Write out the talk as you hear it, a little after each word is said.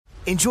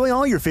Enjoy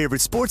all your favorite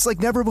sports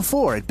like never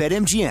before at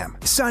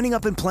BetMGM. Signing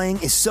up and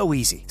playing is so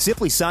easy.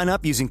 Simply sign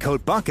up using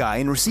code Buckeye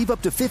and receive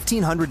up to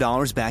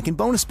 $1,500 back in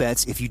bonus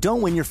bets if you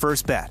don't win your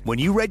first bet. When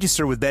you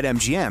register with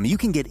BetMGM, you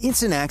can get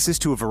instant access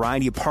to a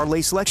variety of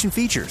parlay selection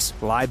features,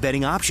 live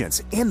betting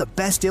options, and the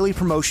best daily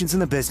promotions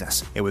in the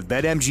business. And with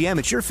BetMGM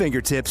at your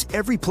fingertips,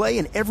 every play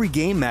and every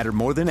game matter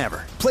more than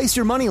ever. Place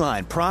your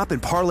moneyline, prop,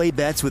 and parlay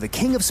bets with the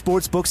king of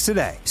sportsbooks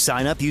today.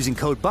 Sign up using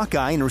code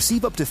Buckeye and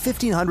receive up to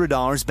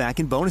 $1,500 back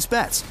in bonus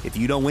bets if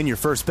you don't win your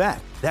first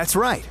bet. That's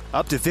right,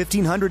 up to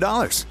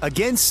 $1,500.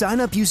 Again, sign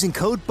up using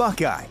code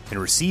Buckeye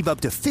and receive up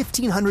to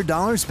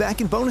 $1,500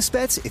 back in bonus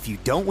bets if you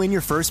don't win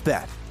your first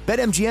bet.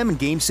 BetMGM and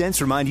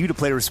GameSense remind you to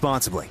play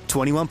responsibly.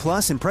 21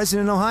 plus and present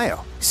in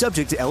Ohio.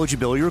 Subject to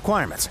eligibility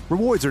requirements.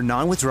 Rewards are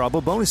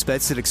non-withdrawable bonus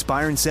bets that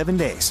expire in 7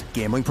 days.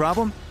 Gambling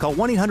problem? Call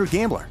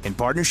 1-800-GAMBLER in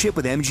partnership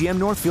with MGM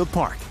Northfield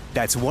Park.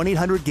 That's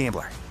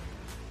 1-800-GAMBLER.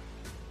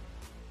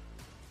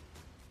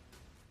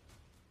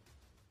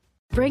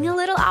 Bring a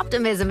little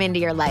optimism into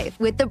your life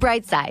with The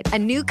Bright Side, a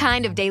new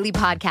kind of daily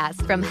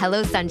podcast from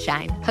Hello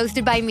Sunshine,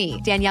 hosted by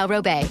me, Danielle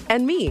Robay.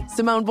 And me,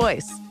 Simone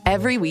Boyce.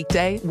 Every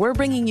weekday, we're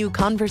bringing you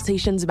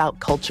conversations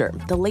about culture,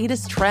 the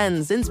latest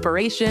trends,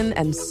 inspiration,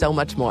 and so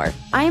much more.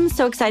 I am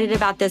so excited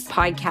about this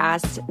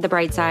podcast, The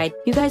Bright Side.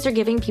 You guys are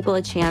giving people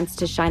a chance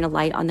to shine a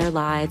light on their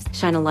lives,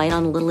 shine a light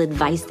on a little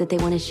advice that they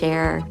want to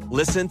share.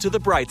 Listen to The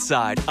Bright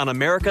Side on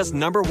America's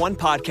 #1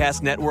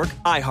 podcast network,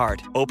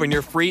 iHeart. Open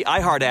your free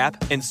iHeart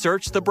app and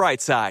search The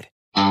Bright Side.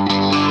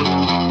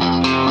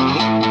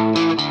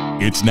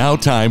 It's now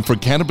time for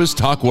Cannabis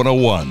Talk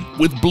 101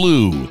 with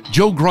Blue,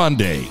 Joe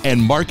Grande,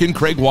 and Mark and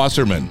Craig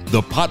Wasserman,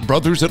 the Pot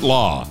Brothers at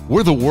Law.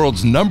 We're the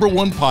world's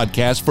 #1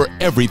 podcast for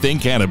everything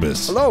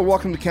cannabis. Hello,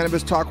 welcome to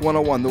Cannabis Talk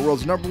 101, the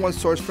world's #1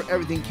 source for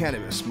everything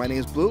cannabis. My name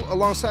is Blue.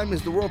 Alongside me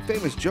is the world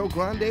famous Joe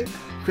Grande,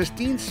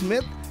 Christine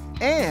Smith,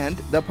 and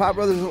the Pot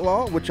Brothers at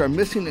Law, which are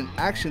missing in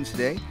action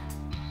today.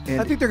 And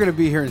I think they're going to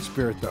be here in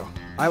spirit, though.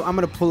 I'm going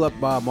to pull up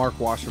Mark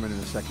Wasserman in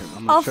a second.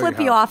 I'll flip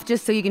you off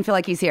just so you can feel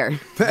like he's here.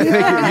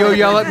 You'll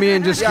yell at me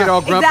and just get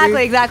all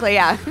grumpy? Exactly,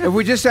 yeah. If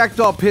we just act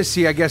all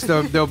pissy, I guess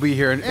they'll be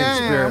here in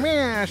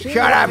spirit.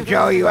 Shut up,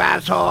 Joe, you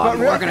asshole.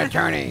 Working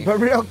attorney. But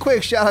real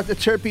quick, shout out to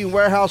Terpene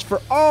Warehouse for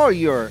all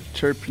your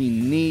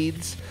terpene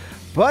needs.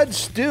 Bud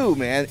Stew,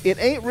 man. It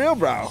ain't real,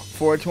 bro.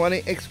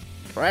 420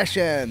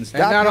 Expressions.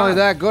 And not only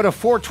that, go to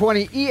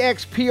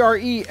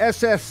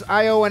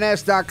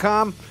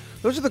 420expressions.com.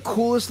 Those are the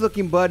coolest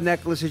looking bud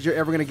necklaces you're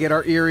ever going to get.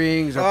 Our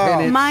earrings, our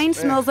pennants. Mine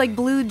smells like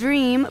Blue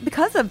Dream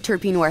because of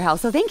Terpene Warehouse,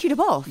 so thank you to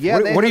both.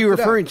 Yeah, what are you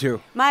referring to?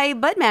 My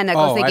Budman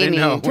necklace they gave me.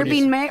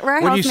 Terpene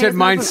Warehouse. When you said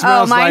mine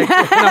smells like,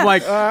 and I'm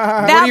like,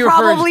 that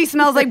probably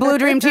smells like Blue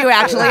Dream too,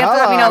 actually. You have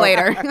to let me know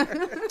later.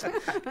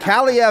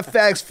 Cali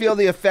FX, feel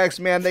the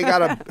effects, man. They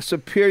got a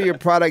superior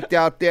product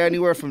out there,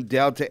 anywhere from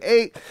Delta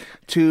 8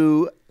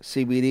 to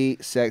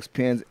CBD, sex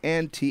pens,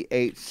 and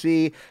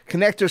THC.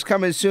 Connectors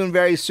coming soon,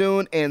 very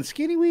soon, and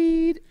Skinny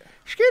Weed.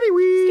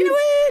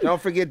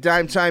 Don't forget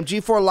Dime Time.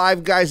 G4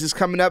 Live, guys, is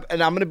coming up,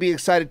 and I'm going to be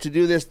excited to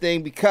do this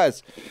thing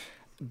because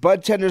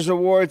Bud Tenders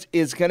Awards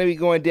is going to be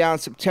going down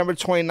September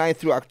 29th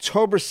through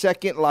October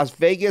 2nd, Las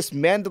Vegas,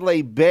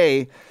 Mandalay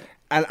Bay,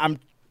 and I'm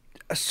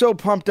so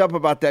pumped up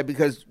about that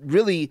because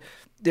really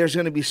there's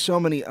going to be so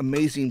many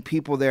amazing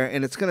people there,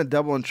 and it's going to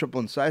double and triple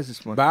in size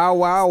this month. Wow,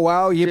 wow,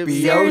 wow,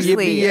 yippee.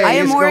 Seriously, yippee, I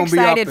am more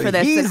excited for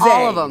this than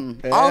all of them.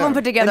 Yeah. All of them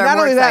put together, I'm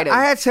more excited. That,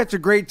 I had such a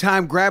great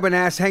time grabbing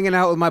ass, hanging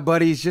out with my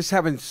buddies, just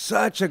having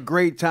such a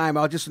great time.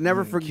 I'll just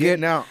never forget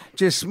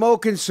just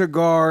smoking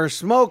cigars,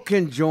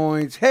 smoking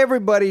joints,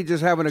 everybody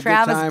just having a good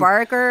time. Travis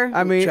Barker.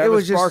 I mean, Travis it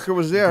was just Barker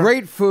was there.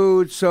 Great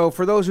food. So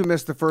for those who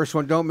missed the first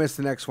one, don't miss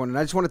the next one. And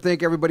I just want to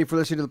thank everybody for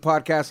listening to the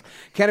podcast.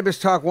 Cannabis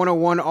Talk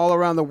 101 all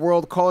around the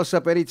world. Call us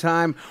up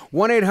anytime.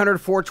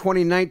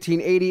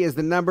 1-800-420-1980 is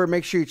the number.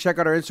 Make sure you check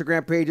out our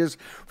Instagram pages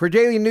for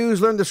daily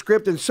news, learn the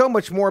script, and so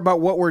much more about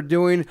what we're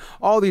doing.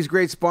 All these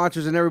great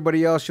sponsors and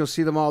everybody else, you'll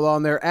see them all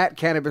on there at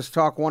Cannabis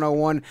Talk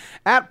 101,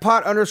 at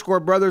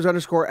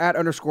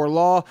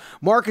pot_brothers_at_law.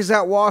 Mark is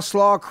at Was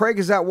Law. Craig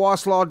is at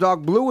Was Law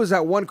Dog. Blue is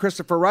at One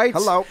Christopher Wright.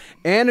 Hello.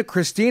 And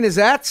Christine is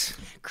at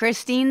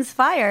Christine's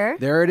Fire.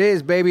 There it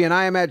is, baby. And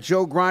I am at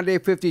Joe Grande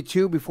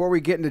 52. Before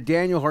we get into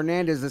Daniel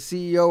Hernandez, the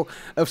CEO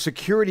of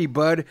Security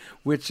Bud,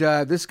 which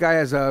this guy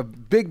is a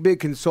big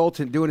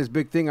consultant doing his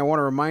big thing. I want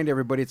to remind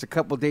everybody it's a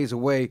couple days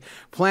away.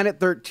 Planet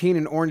 13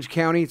 in Orange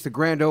County. It's the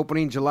grand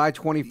opening, July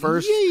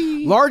 21st.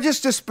 Yay.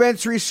 Largest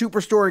dispensary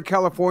superstore in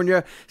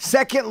California.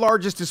 Second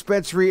largest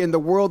dispensary in the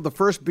world. The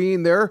first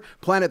being there,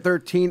 Planet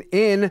 13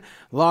 in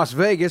Las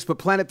Vegas. But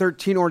Planet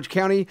 13 Orange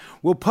County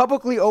will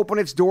publicly open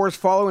its doors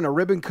following a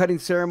ribbon-cutting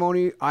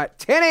ceremony at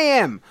 10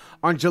 a.m.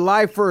 on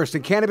July 1st.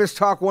 And Cannabis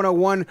Talk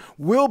 101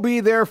 will be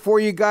there for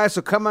you guys.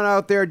 So come on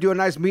out there, do a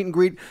nice meet and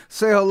greet,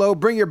 say hello,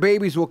 bring your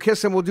babies, we'll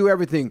kiss them, we'll do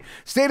everything.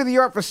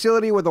 State-of-the-art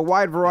facility with a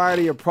wide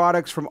variety of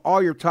products from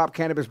all your top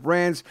cannabis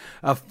brands.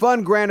 A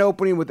fun grand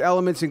opening with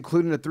elements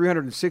including a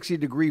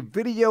 360-degree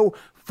video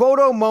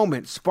photo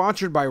moment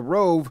sponsored by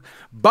Rove.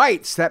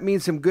 Bites, that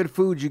means some good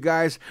food, you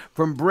guys.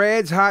 From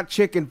Bread's Hot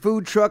Chicken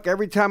Food Truck.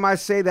 Every time I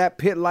say that,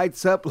 Pit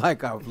lights up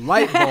like a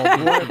light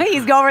bulb.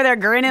 He's going over there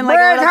grinning like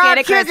Bread a little Hot kid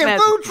at Chicken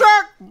Christmas. Food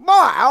Truck, boy,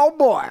 oh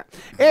boy.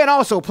 And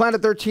also,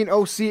 Planet 13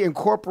 OC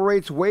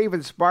incorporates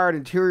wave-inspired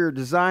interior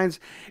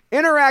designs,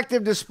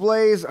 interactive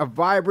displays, a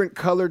vibrant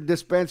colored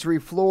dispensary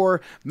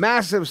floor,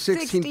 massive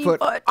 16-foot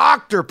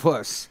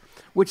octopus,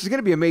 which is going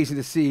to be amazing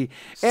to see.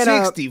 And,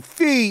 60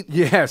 feet.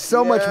 Yeah,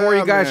 so much more,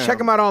 you guys. man. Check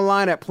them out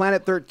online at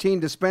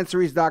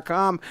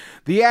planet13dispensaries.com.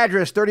 The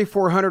address,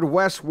 3400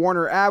 West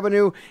Warner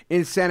Avenue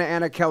in Santa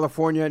Ana,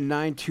 California,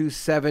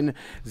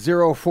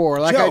 92704.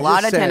 Like Joe, I A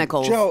lot just of said,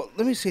 tentacles. Joe,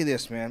 let me say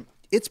this, man.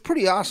 It's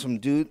pretty awesome,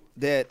 dude,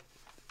 that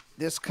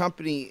this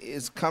company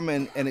is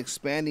coming and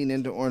expanding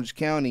into Orange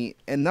County.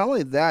 And not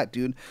only that,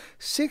 dude,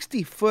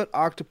 60-foot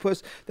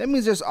octopus. That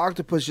means this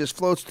octopus just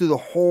floats through the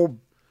whole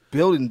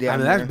building down I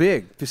mean, there. that's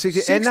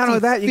big. And not only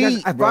that, you guys,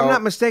 feet, if bro. I'm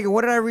not mistaken,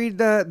 what did I read?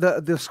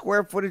 The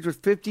square footage was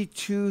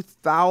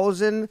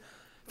 55,000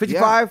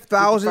 square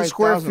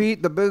 55,000.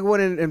 feet. The big one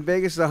in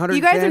Vegas is 110.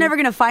 You guys are never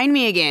gonna find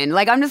me again.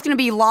 Like I'm just gonna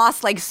be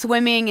lost, like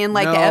swimming in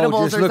like the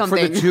edibles just or look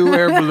something. for the 2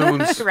 air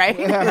balloons. Right?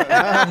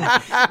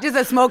 Just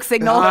a smoke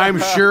signal. I'm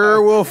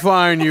sure we'll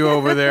find you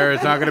over there.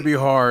 It's not going to be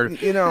hard.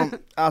 You know,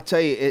 I'll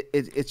tell you,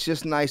 it's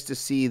just nice to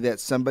see that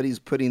somebody's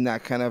putting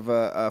that kind of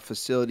a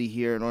facility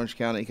here in Orange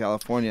County,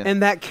 California.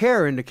 And that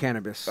care into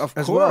cannabis Of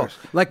as well. course.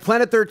 Like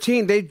Planet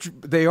 13,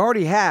 they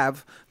already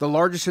have the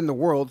largest in the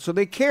world, so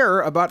they care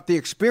about the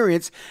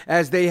experience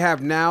as they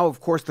have now, of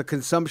course, the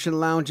consumption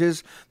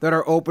lounges that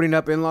are opening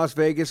up in Las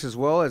Vegas as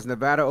well, as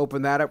Nevada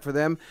opened that up for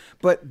them.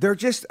 But they're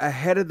just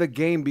ahead of the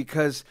game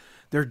because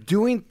they're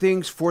doing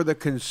things for the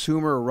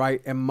consumer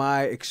right, in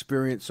my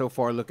experience so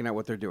far looking at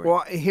what they're doing.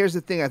 Well, here's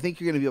the thing. I think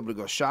you're going to be able to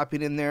go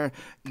shopping in there.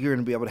 You're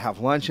going to be able to have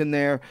lunch in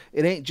there.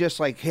 It ain't just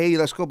like, hey,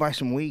 let's go buy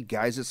some weed,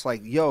 guys. It's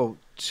like, yo,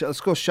 let's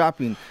go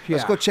shopping.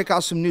 Let's Yeah. go check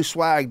out some new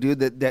swag, dude,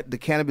 that the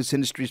cannabis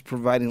industry is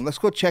providing. Let's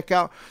go check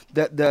out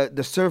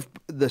the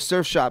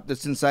surf shop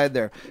that's inside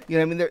there. You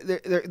know what I mean?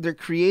 They're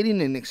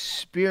creating an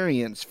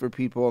experience for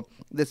people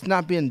that's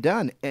not being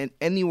done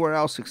anywhere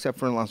else except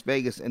for in Las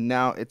Vegas, and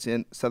now it's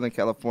in Southern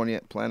California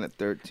at Planet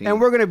 13.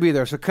 And we're going to be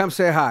there, so come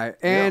say hi.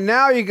 And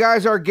now you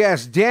guys, our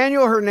guest,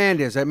 Daniel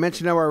Hernandez. I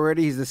mentioned him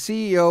already. He's the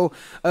CEO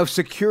of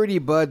Security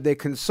Bud. They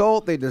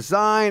consult, they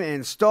design,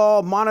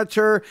 install,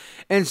 monitor,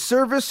 and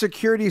service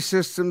security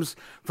systems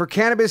for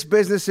cannabis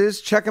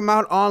businesses. Check them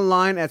out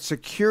online at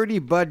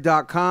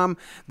securitybud.com.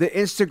 The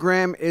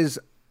Instagram is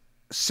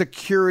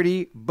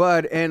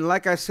securitybud. And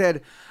like I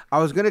said, I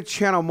was going to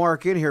channel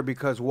Mark in here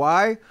because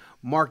why?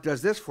 Mark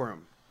does this for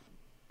him.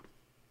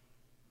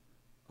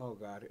 Oh,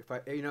 God. If I,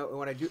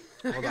 when I do,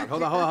 hold on.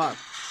 All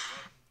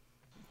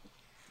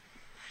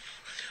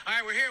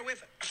right, we're here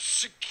with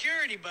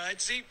Security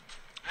Bud. See,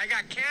 I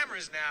got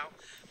cameras now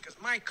because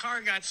my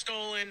car got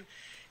stolen,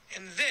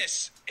 and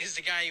this is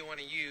the guy you want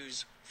to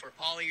use for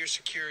all of your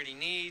security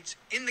needs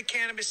in the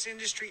cannabis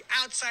industry,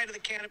 outside of the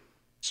cannabis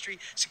industry.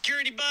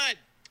 Security Bud.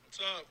 What's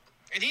up?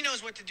 And he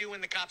knows what to do when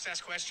the cops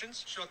ask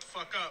questions. Shut the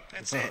fuck up.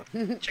 That's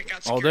it. Check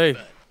out Security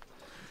Bud.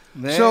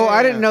 So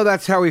I didn't know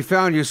that's how we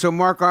found you. So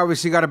Mark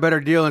obviously got a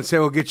better deal and said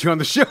we'll get you on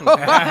the show. Hey,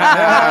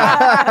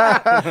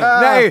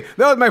 that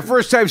was my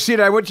first time seeing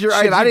it. I went to your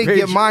IG I didn't page.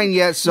 get mine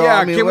yet, so yeah,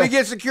 I mean, can we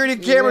get security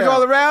cameras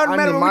all around?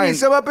 Man, we need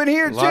some up in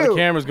here A too. lot of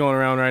cameras going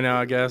around right now,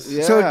 I guess.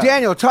 Yeah. So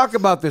Daniel, talk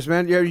about this,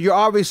 man. You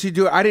obviously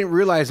do. I didn't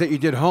realize that you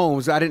did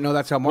homes. I didn't know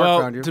that's how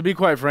Mark found you. To be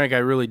quite frank, I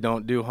really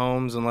don't do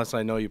homes unless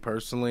I know you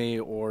personally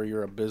or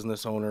you're a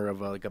business owner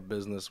of like a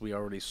business we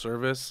already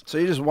service. So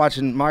you're just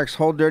watching Mark's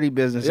whole dirty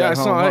business Yeah, at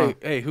home, so huh?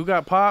 hey, who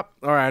got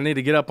popped? All right, I need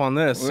to get up on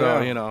this.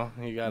 So you got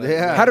to.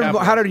 Yeah.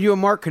 How did you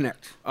and Mark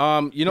connect?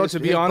 To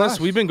be his honest, boss.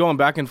 we've been going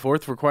back and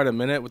forth for quite a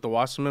minute with the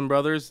Wasserman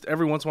brothers.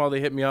 Every once in a while, they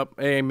hit me up.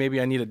 Hey,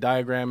 maybe I need a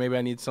diagram. Maybe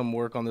I need some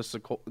work on this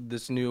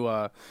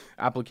new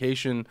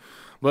application.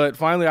 But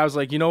finally, I was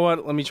like, you know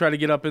what? Let me try to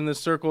get up in this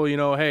circle.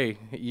 Hey,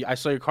 I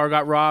saw your car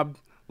got robbed.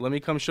 Let me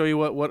come show you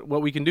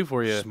what we can do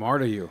for you.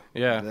 Smart of you.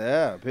 Yeah.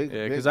 Yeah, big.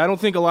 Because I don't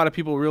think a lot of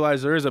people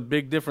realize there is a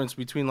big difference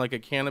between like a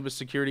cannabis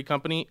security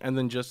company and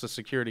then just a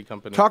security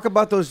company. Talk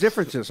about those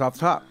differences off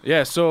top.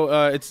 Yeah,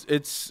 so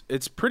it's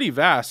pretty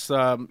vast.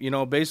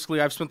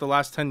 Basically, I've spent the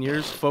last 10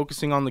 years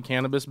focusing on the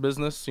cannabis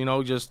business.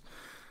 Just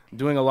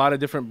doing a lot of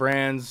different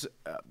brands,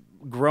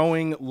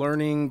 growing,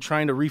 learning,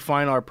 trying to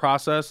refine our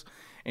process,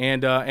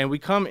 and we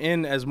come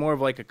in as more of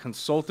like a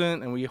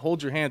consultant, and we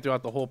hold your hand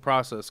throughout the whole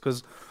process.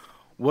 Because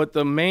what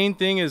the main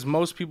thing is,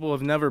 most people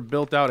have never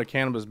built out a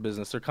cannabis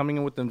business. They're coming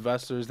in with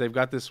investors. They've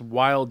got this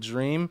wild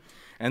dream,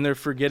 and they're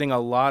forgetting a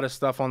lot of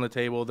stuff on the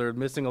table. They're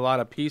missing a lot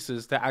of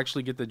pieces to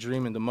actually get the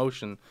dream into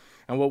motion.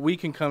 And what we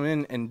can come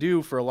in and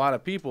do for a lot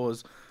of people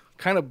is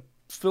kind of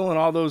fill in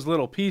all those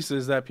little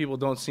pieces that people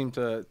don't seem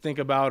to think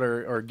about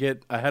or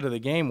get ahead of the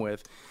game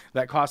with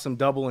that cost them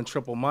double and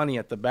triple money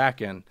at the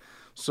back end.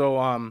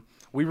 So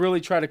we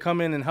really try to come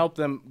in and help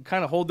them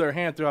kind of hold their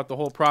hand throughout the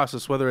whole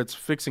process, whether it's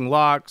fixing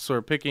locks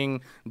or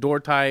picking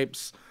door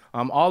types,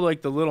 all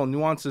like the little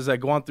nuances that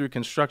go on through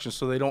construction,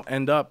 so they don't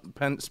end up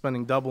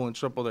spending double and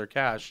triple their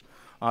cash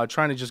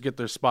trying to just get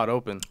their spot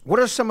open. What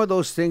are some of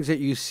those things that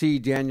you see,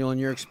 Daniel, in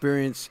your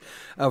experience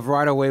of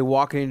right away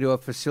walking into a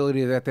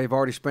facility that they've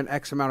already spent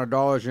X amount of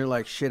dollars, and you're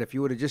like, shit, if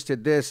you would have just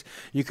did this,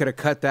 you could have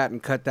cut that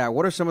and cut that.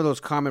 What are some of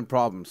those common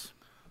problems?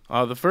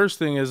 The first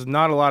thing is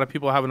not a lot of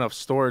people have enough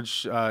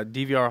storage,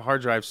 DVR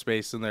hard drive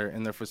space in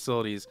their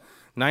facilities.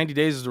 90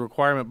 days is a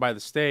requirement by the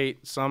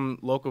state. Some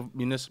local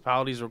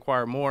municipalities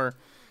require more.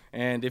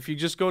 And if you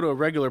just go to a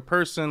regular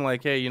person,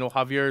 like, hey,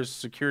 Javier's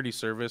security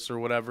service or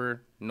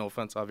whatever, no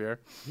offense, Javier,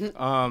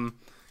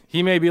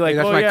 he may be like,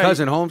 that's my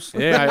cousin, Holmes.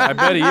 Yeah, I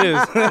bet he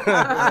is.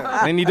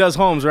 And he does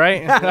homes,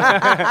 right?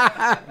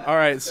 All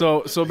right,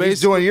 so basically. He's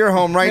doing your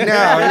home right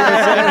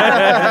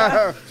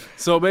now.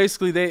 So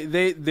basically,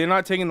 they're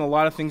not taking a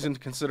lot of things into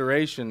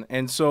consideration.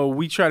 And so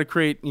we try to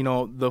create,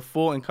 the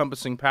full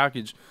encompassing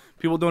package.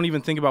 People don't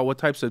even think about what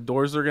types of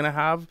doors they're going to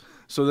have.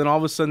 So then all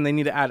of a sudden they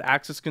need to add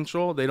access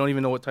control. They don't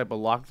even know what type of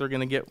lock they're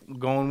going to get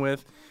going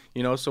with.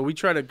 So we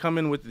try to come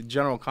in with the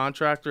general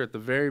contractor at the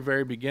very,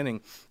 very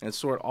beginning and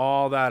sort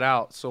all that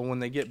out. So when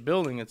they get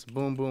building, it's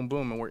boom, boom,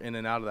 boom, and we're in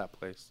and out of that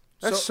place.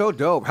 That's so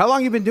dope. How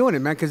long you been doing it,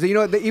 man? Because,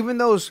 even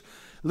those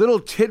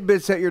little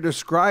tidbits that you're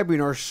describing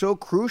are so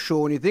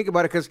crucial when you think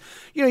about it, because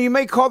you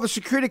may call the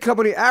security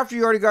company after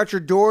you already got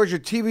your doors, your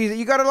TVs,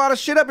 you got a lot of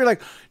shit up. You're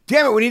like,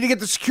 damn it, we need to get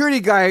the security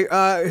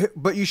guy,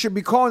 but you should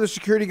be calling the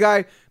security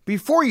guy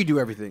before you do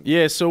everything.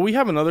 Yeah, so we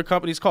have another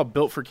company. It's called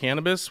Built for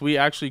Cannabis. We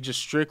actually just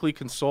strictly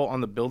consult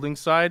on the building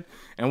side,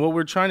 and what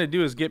we're trying to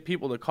do is get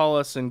people to call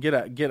us and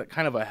get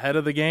kind of ahead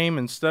of the game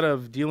instead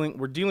of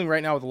we're dealing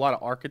right now with a lot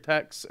of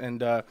architects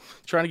and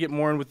trying to get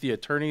more in with the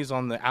attorneys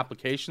on the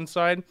application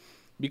side,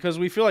 because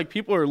we feel like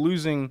people are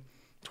losing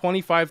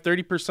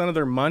 25-30% of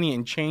their money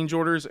in change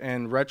orders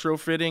and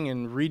retrofitting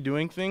and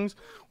redoing things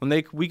when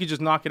we could just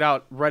knock it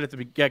out right at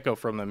the get-go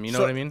from them. You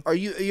know what I mean?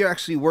 You're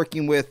actually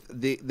working with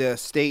the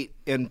state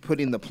and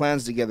putting the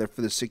plans together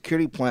for the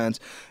security plans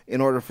in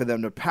order for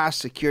them to pass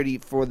security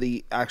for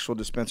the actual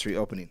dispensary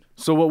opening.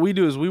 So what we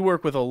do is we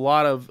work with a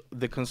lot of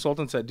the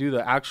consultants that do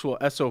the actual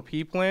SOP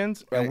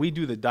plans, and we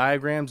do the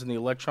diagrams and the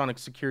electronic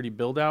security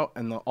build-out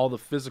and all the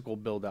physical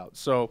build-out.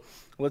 So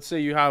let's say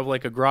you have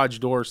like a garage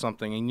door or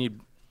something and you need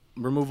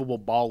removable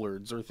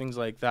bollards or things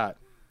like that.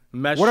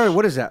 Mesh.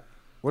 What is that?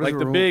 What like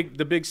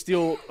the big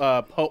steel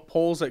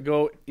poles that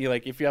go,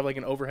 like if you have like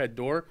an overhead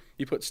door,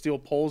 you put steel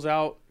poles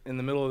out in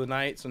the middle of the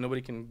night so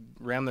nobody can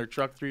ram their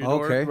truck through your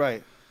door. Okay,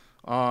 right.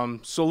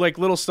 So like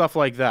little stuff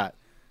like that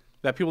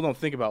people don't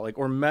think about, like,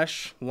 or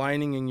mesh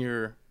lining in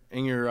your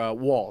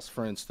walls,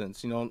 for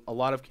instance. A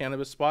lot of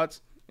cannabis spots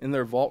in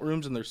their vault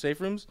rooms and their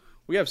safe rooms,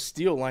 we have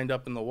steel lined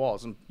up in the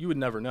walls, and you would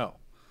never know.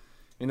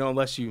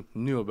 Unless you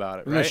knew about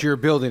it, right? Unless you're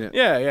building it.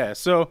 Yeah.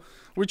 So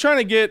we're trying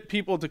to get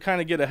people to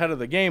kind of get ahead of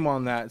the game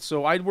on that.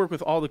 So I'd work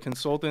with all the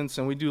consultants,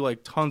 and we do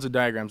like tons of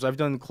diagrams. I've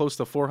done close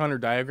to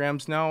 400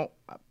 diagrams now.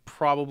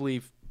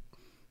 Probably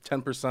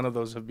 10% of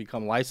those have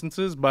become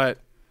licenses, but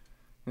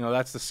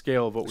that's the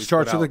scale of what we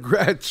starts put with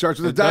out.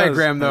 Starts with a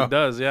diagram, though. It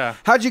does, yeah.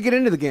 How'd you get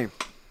into the game?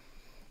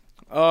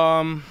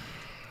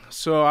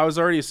 So I was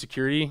already a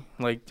security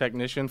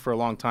technician for a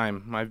long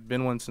time. I've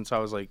been one since I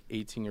was like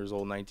 18 years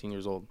old, 19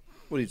 years old.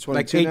 What are you,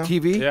 22 like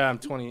 8 TV? Yeah, I'm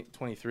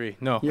 23.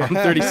 No, yeah. I'm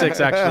 36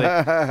 actually.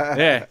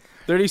 Yeah,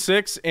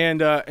 36.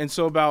 And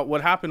so about what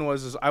happened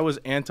was I was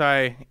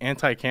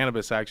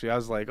anti-cannabis actually. I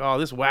was like, oh,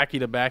 this wacky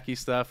tobacco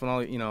stuff and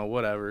all,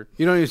 whatever.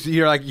 You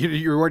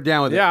weren't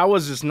down with it. Yeah, I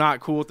was just not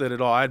cool with it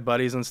at all. I had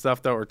buddies and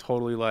stuff that were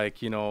totally like,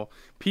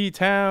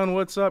 P-Town,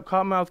 what's up,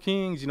 Cottonmouth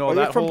Kings, Oh,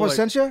 you're from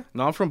Placentia?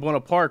 No, I'm from Buena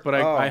Park, but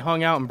I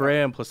hung out in Brea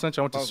and Placentia.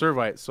 I went to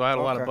Servite, so I had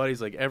a lot of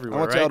buddies everywhere.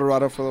 I went to El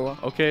Dorado for a little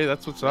while. Okay,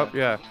 that's what's up.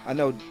 Yeah, I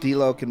know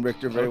D-Loc and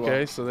Richter very well.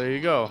 Okay, so there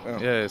you go.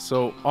 Yeah,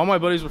 so all my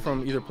buddies were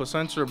from either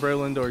Placentia or Brea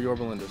Linda or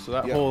Yorba Linda. So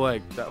that whole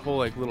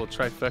little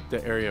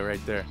trifecta area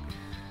right there.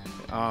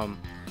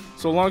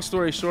 So long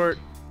story short,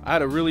 I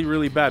had a really,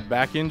 really bad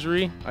back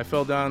injury. I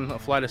fell down a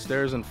flight of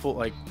stairs in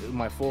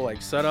my full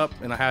setup,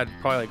 and I had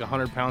probably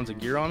 100 pounds of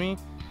gear on me.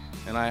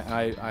 And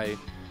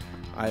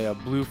I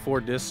blew 4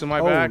 discs in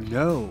my back. Oh,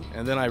 no.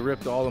 And then I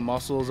ripped all the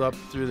muscles up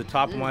through the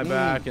top of my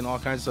back and all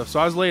kinds of stuff.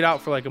 So I was laid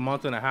out for a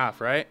month and a half,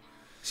 right?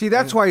 See,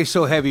 that's why he's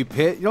so heavy,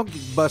 Pitt. You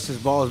don't bust his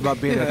balls about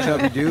being a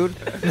chubby dude.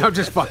 No, I'm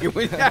just fucking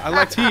with you. I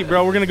like to eat,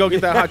 bro. We're going to go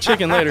get that hot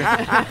chicken later.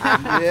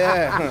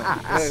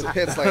 Yeah.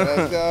 Pitt's like,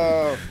 let's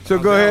go. So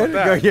go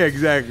ahead. Yeah,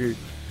 exactly.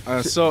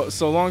 So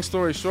long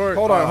story short.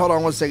 Hold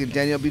on 1 second,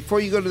 Daniel.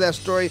 Before you go to that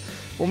story,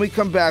 when we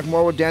come back,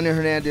 more with Daniel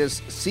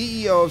Hernandez,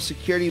 CEO of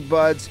Security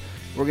Buds.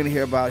 We're going to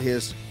hear about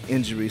his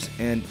injuries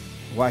and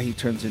why he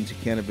turns into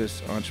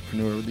Cannabis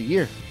Entrepreneur of the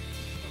Year.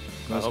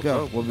 Let's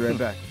go. We'll be right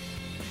back.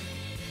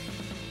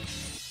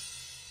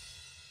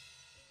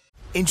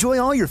 Enjoy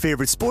all your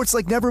favorite sports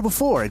like never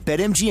before at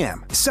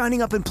BetMGM.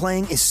 Signing up and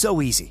playing is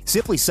so easy.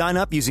 Simply sign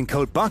up using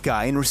code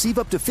Buckeye and receive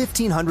up to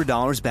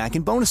 $1,500 back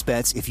in bonus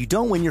bets if you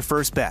don't win your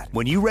first bet.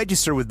 When you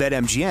register with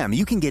BetMGM,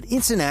 you can get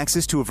instant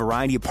access to a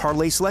variety of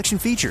parlay selection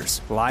features,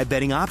 live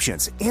betting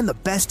options, and the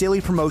best daily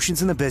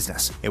promotions in the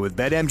business. And with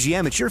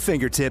BetMGM at your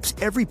fingertips,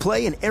 every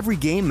play and every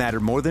game matter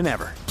more than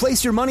ever.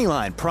 Place your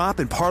moneyline, prop,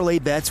 and parlay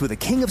bets with the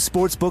king of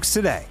sportsbooks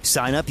today.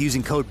 Sign up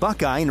using code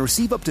Buckeye and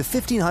receive up to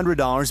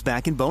 $1,500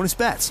 back in bonus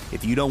bets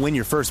if you don't win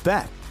your first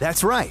bet.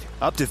 That's right,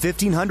 up to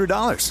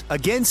 $1,500.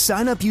 Again,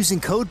 sign up using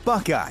code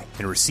Buckeye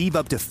and receive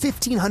up to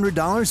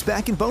 $1,500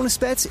 back in bonus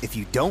bets if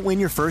you don't win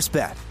your first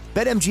bet.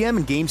 BetMGM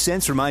and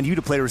GameSense remind you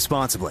to play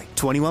responsibly.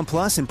 21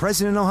 plus and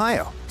present in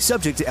Ohio.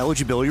 Subject to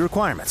eligibility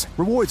requirements.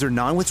 Rewards are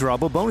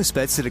non-withdrawable bonus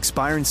bets that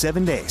expire in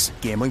 7 days.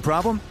 Gambling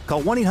problem?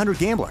 Call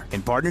 1-800-GAMBLER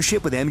in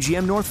partnership with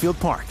MGM Northfield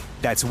Park.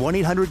 That's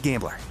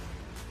 1-800-GAMBLER.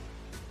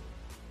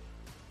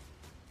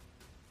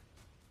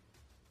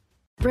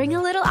 Bring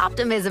a little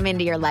optimism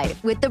into your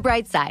life with The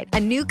Bright Side, a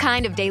new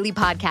kind of daily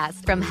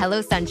podcast from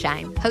Hello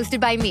Sunshine, hosted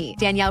by me,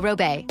 Danielle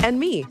Robay. And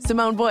me,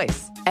 Simone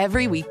Boyce.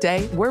 Every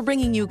weekday, we're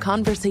bringing you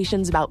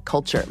conversations about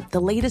culture, the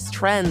latest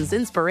trends,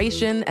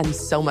 inspiration, and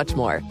so much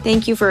more.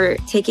 Thank you for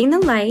taking the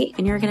light,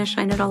 and you're going to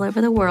shine it all over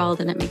the world,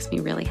 and it makes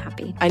me really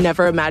happy. I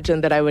never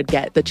imagined that I would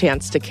get the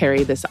chance to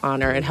carry this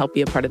honor and help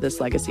be a part of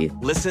this legacy.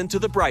 Listen to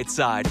The Bright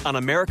Side on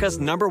America's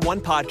 #1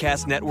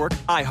 podcast network,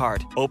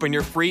 iHeart. Open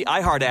your free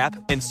iHeart app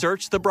and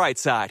search The Bright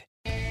Side.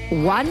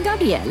 Juan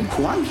Gabriel,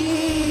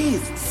 Juanquis,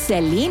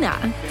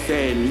 Selena,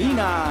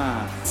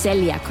 Selena,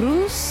 Celia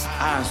Cruz,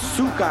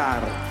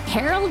 Azúcar,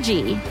 Harold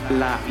G,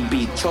 La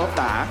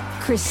Bichota,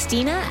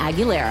 Christina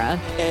Aguilera,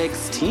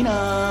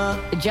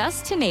 Ex-Tina,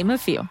 just to name a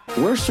few.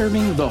 We're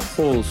serving the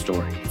whole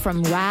story.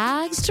 From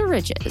rags to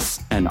riches.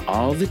 And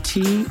all the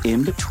tea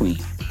in between.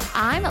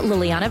 I'm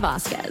Liliana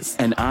Vasquez.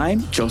 And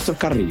I'm Joseph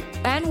Carrillo.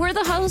 And we're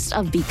the host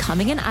of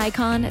Becoming an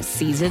Icon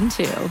Season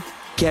 2.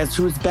 Guess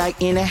who's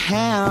back in the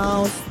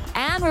house?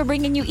 And we're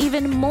bringing you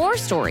even more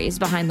stories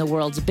behind the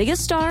world's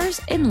biggest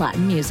stars in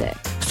Latin music.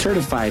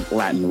 Certified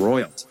Latin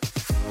royalty.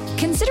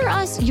 Consider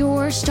us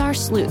your star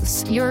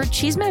sleuths, your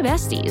chisme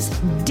besties,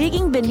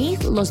 digging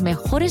beneath los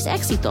mejores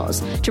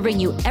éxitos to bring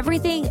you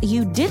everything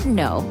you didn't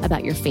know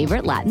about your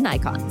favorite Latin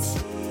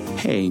icons.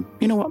 Hey,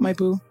 you know what, my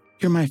boo?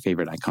 You're my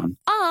favorite icon.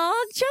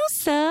 Aw,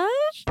 Joseph.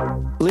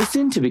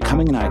 Listen to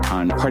Becoming an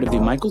Icon, part of the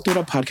Michael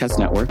Dura Podcast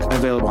Network,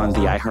 available on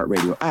the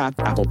iHeartRadio app,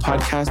 Apple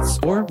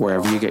Podcasts, or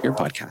wherever you get your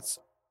podcasts.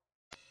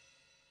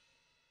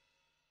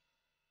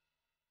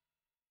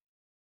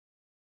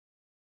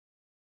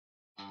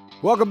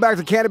 Welcome back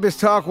to Cannabis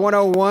Talk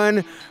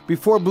 101.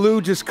 Before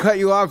Blue just cut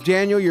you off,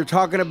 Daniel, you're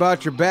talking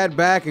about your bad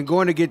back and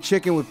going to get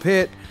chicken with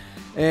Pitt.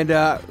 And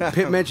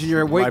Pitt mentioned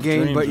your weight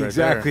gain, but right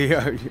exactly.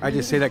 I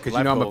just say that because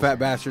you know I'm a fat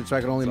bastard, so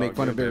I can only make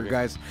fun of bigger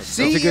guys.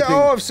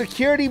 CEO of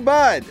Security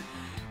Bud.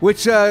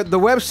 Which the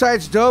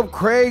website's dope.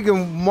 Craig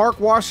and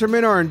Mark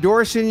Wasserman are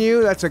endorsing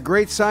you. That's a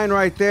great sign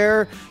right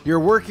there. You're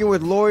working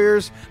with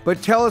lawyers.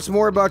 But tell us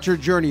more about your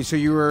journey. So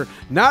you were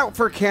not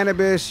for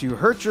cannabis. You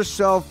hurt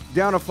yourself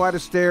down a flight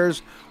of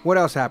stairs. What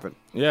else happened?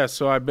 Yeah,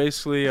 so I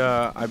basically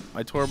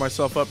I tore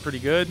myself up pretty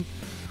good.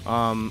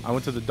 I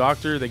went to the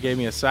doctor. They gave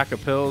me a sack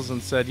of pills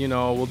and said,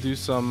 we'll do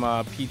some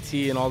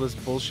PT and all this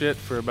bullshit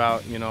for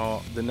about,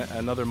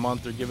 another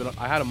month or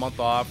I had a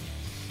month off.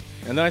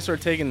 And then I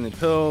started taking the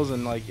pills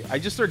and I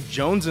just started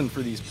jonesing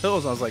for these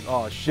pills. I was like,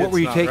 oh shit, what were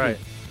you taking? Right.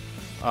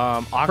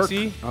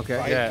 Oxy.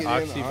 Okay. Yeah,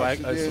 Oxy,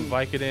 some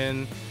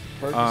Vicodin.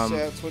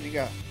 Percocets, what do you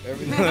got?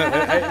 Everything.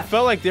 It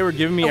felt like they were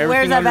giving me everything.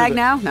 Where's that bag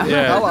now? No.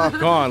 Yeah,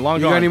 gone,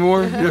 long you gone. Got any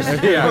more?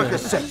 Yeah.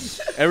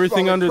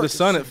 Everything under the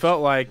sun, it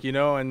felt like,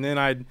 and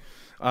then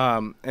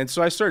and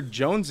so I started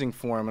jonesing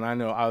for him,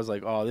 and I was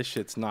like, oh, this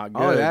shit's not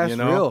good. Oh, that's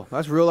real.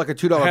 That's real, like a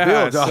 $2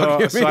 bill,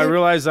 dog. So I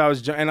realized I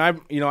was, and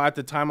at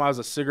the time I was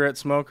a cigarette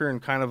smoker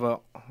and kind of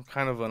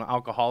an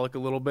alcoholic a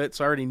little bit,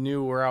 so I already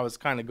knew where I was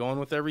kind of going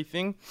with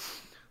everything.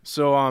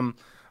 So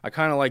I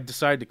kind of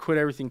decided to quit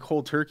everything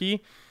cold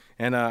turkey,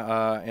 and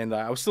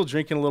I was still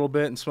drinking a little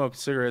bit and smoking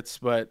cigarettes,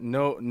 but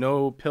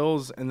no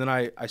pills. And then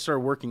I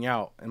started working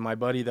out, and my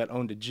buddy that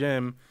owned a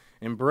gym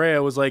in Brea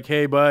was like,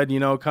 hey, bud,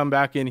 come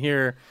back in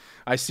here.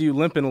 I see you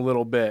limping a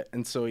little bit.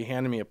 And so he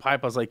handed me a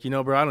pipe. I was like,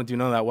 bro, I don't do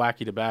none of that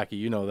wacky tobacco.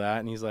 You know that.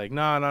 And he's like,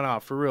 no,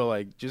 for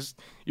real.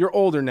 You're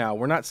older now.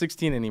 We're not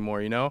 16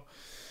 anymore,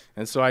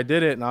 And so I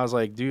did it. And I was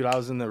like, dude, I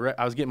was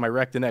getting my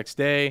rec the next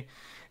day.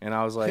 And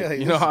I was like, this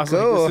is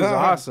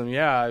awesome.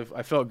 Yeah,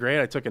 I felt great.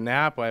 I took a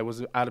nap. I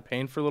was out of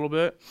pain for a little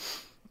bit.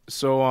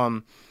 So,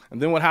 and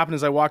then what happened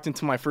is I walked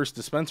into my first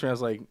dispensary. I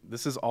was like,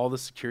 this is all the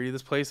security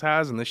this place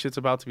has, and this shit's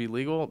about to be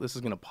legal. This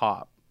is going to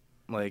pop.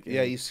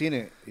 You seen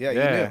it.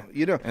 Yeah,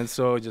 you know. And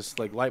so just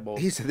light bulb.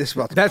 He said this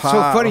about the That's pop.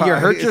 so funny. You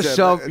hurt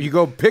yourself. You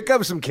go pick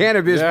up some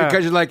cannabis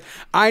because you're like,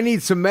 I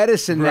need some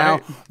medicine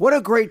now. What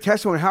a great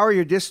testimony. How are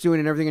your discs doing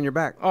and everything in your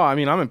back? Oh, I'm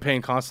in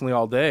pain constantly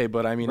all day,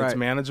 but it's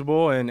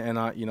manageable. And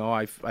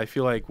I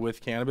feel like with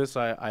cannabis,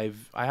 I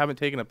haven't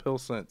taken a pill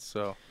since.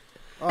 So.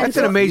 That's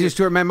an amazing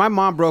story, man. My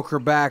mom broke her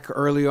back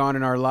early on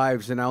in our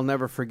lives, and I'll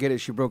never forget it.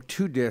 She broke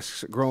 2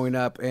 discs growing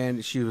up,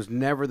 and she was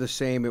never the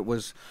same. It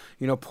was,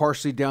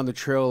 partially down the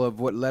trail of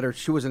what led her.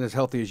 She wasn't as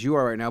healthy as you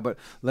are right now, but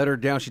led her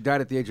down. She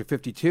died at the age of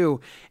 52,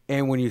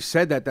 and when you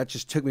said that, that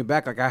just took me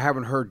back. Like, I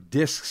haven't heard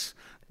discs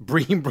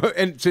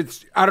and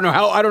since I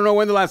don't know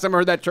when the last time I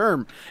heard that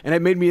term, and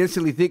it made me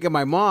instantly think of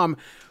my mom,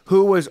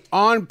 who was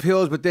on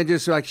pills, but then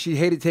just like she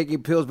hated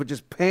taking pills, but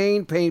just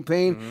pain,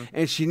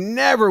 and she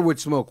never would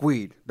smoke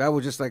weed. That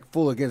was just like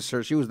full against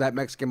her. She was that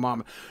Mexican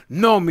mom.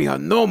 No,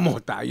 mija, no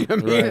mota. You know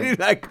what I mean? Right.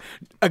 Like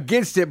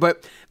against it,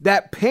 but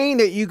that pain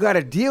that you got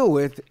to deal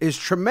with is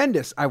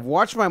tremendous. I've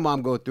watched my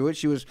mom go through it.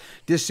 She was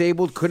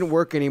disabled, couldn't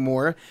work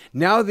anymore.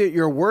 Now that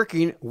you're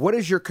working, what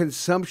is your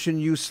consumption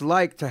use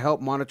like to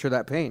help monitor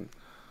that pain?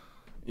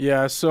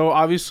 Yeah, so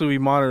obviously we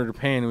monitor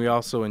pain. We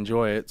also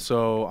enjoy it.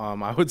 So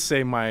I would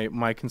say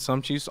my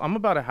consumption use, I'm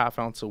about a half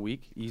ounce a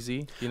week,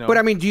 easy. But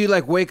I mean, do you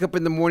like wake up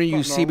in the morning,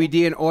 use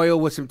CBD and oil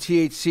with some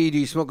THC? Do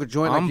you smoke a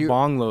joint? I'm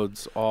bong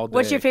loads all day.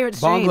 What's your favorite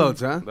strain? Bong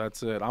loads, huh?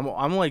 That's it.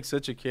 I'm like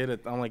such a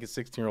kid. I'm like a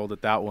 16-year-old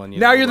at that one.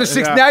 Now you're the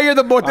six. Now you're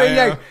the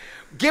botella.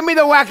 Give me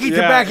the wacky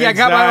tobacco. I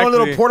got my own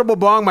little portable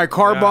bong, my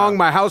car bong,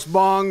 my house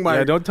bong.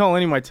 Yeah, don't tell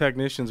any of my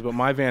technicians, but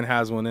my van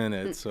has one in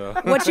it. So.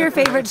 What's your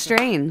favorite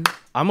strain?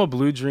 I'm a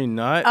Blue Dream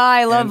nut. Oh,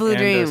 I love Blue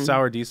Dream. And a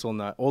sour diesel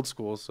nut, old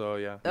school. So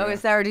yeah. Oh,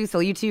 it's sour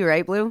diesel. You too,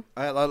 right, Blue?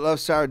 I love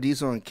sour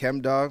diesel and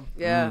Chem Dog.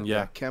 Yeah.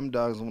 Yeah. Chem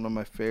Dog is one of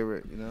my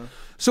favorite.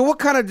 So what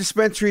kind of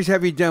dispensaries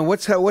have you done?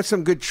 What's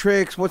some good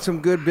tricks? What's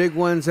some good big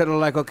ones that are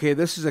like, okay,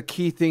 this is a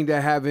key thing to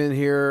have in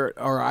here,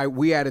 or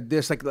we added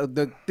this. Like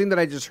the thing that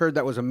I just heard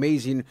that was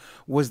amazing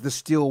was the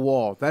steel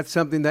wall. That's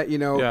something that you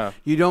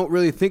don't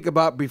really think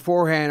about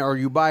beforehand, or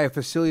you buy a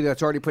facility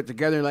that's already put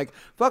together and like,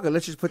 fuck it,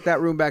 let's just put that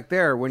room back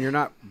there when you're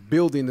not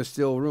building the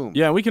steel room.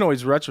 Yeah, we can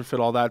always retrofit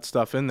all that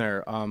stuff in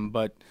there.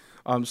 But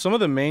some of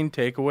the main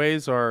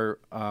takeaways are.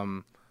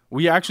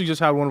 We actually just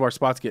had one of our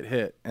spots get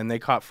hit, and they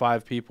caught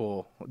 5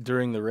 people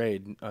during the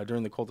raid,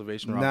 during the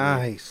cultivation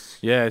robbery. Nice.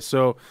 Yeah,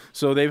 so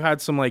they've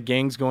had some like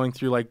gangs going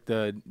through like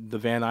the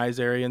Van Nuys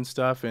area and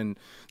stuff, and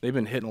they've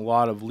been hitting a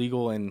lot of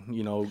legal and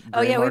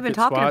Oh yeah, we've been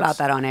talking about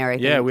that on air. I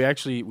think. Yeah, we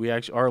actually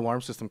our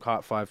alarm system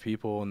caught 5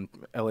 people, and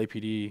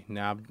LAPD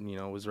nabbed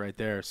was right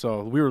there.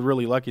 So we were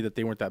really lucky that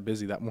they weren't that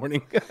busy that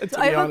morning. So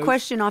I have a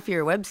question off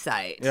your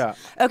website. Yeah.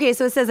 Okay,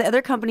 so it says that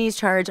other companies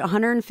charge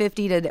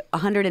 $150 to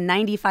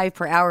 $195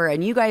 per hour,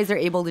 and you guys are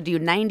able to do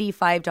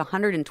 $95 to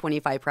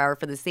 $125 per hour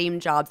for the same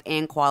jobs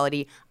and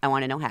quality. I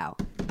want to know how.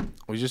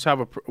 We just have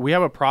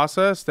a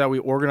process that we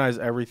organize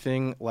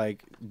everything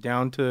like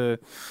down to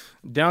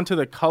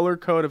the color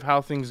code of how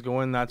things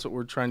go in. That's what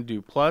we're trying to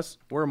do. Plus,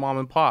 we're a mom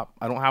and pop.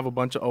 I don't have a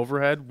bunch of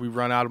overhead. We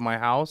run out of my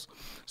house,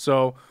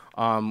 so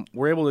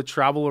we're able to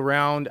travel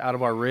around out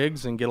of our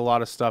rigs and get a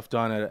lot of stuff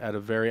done at a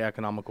very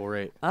economical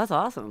rate. That's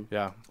awesome.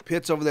 Yeah.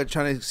 Pitt's over there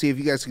trying to see if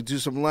you guys can do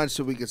some lunch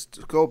so we can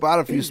scope out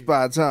a few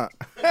spots, huh?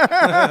 Yeah,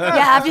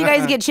 after you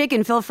guys get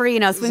chicken, feel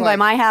free, swing by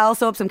my house,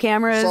 throw up some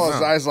cameras. Saw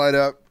his eyes light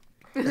up.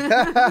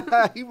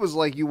 He was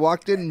like, you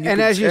walked in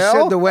and as you you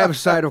tell? said, the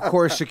website, of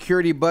course,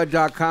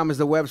 securitybud.com is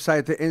the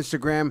website, the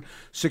Instagram,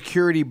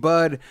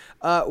 securitybud.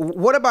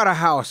 What about a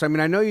house? I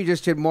mean, I know you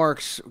just did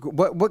Mark's.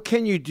 What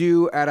can you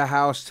do at a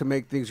house to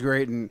make things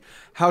great? And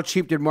how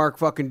cheap did Mark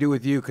fucking do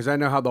with you? Because I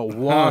know how the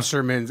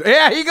Wassermans.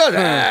 Yeah, he goes,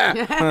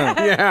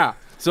 yeah.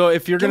 So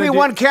if you're Give gonna me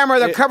one camera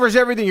that covers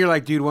everything, you're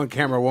like, dude, one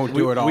camera won't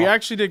do it all. We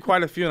actually did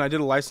quite a few, and I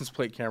did a license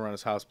plate camera on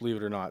his house, believe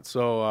it or not.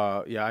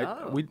 So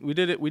we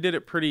did it. We did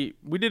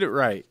it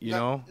right, you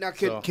know. Now,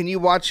 can you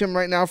watch him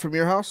right now from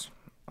your house?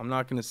 I'm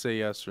not going to say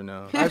yes or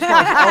no.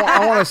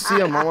 I want to see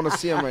him. I want to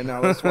see him right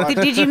now. Let's watch.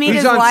 Did you meet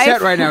his wife? wife? He's on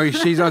set right now.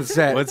 She's on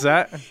set. What's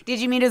that?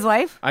 Did you meet his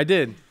wife? I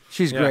did.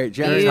 She's great.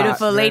 Jenna's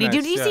beautiful hot. lady. Nice.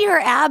 Did you see her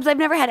abs? I've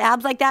never had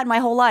abs like that in my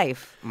whole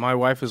life. My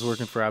wife is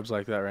working for abs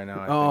like that right now.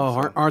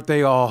 I think, aren't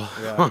they all?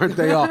 Yeah. Aren't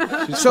they all?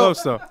 She's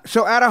close though.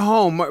 So at a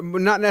home,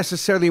 not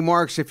necessarily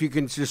Mark's, if you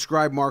can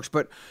describe Mark's,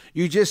 but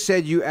you just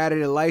said you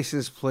added a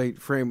license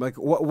plate frame. Like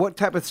what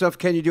type of stuff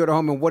can you do at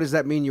home, and what does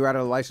that mean you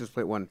added a license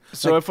plate one?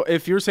 So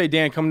if you're say,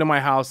 Dan, come to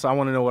my house, I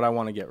want to know what I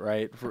want to get,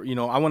 right?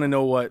 I want to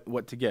know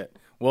what to get.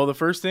 Well, the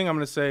first thing I'm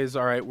going to say is,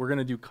 all right, we're going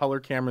to do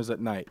color cameras at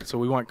night. So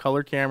we want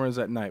color cameras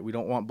at night. We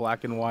don't want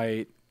black and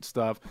white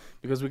stuff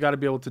because we got to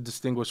be able to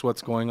distinguish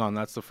what's going on.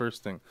 That's the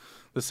first thing.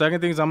 The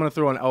second thing is I'm going to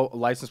throw a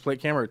license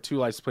plate camera or 2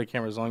 license plate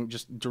cameras on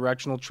just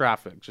directional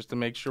traffic just to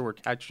make sure we're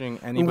catching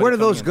anybody. And where do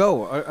those in.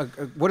 go?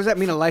 What does that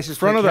mean, a license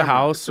plate front of the camera?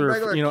 house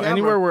or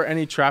anywhere where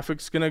any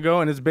traffic's going to go.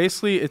 And it's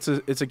basically it's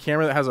a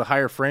camera that has a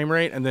higher frame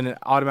rate and then it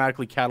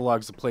automatically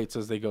catalogs the plates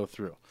as they go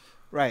through.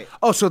 Right.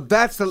 Oh, so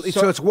that's so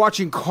it's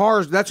watching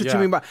cars. That's what you Yeah.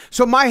 mean by.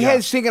 So my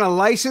head's thinking a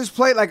license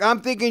plate. Like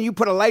I'm thinking you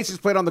put a license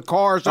plate on the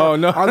cars. Or, Oh,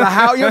 no. Or the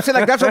house. You know what I'm saying?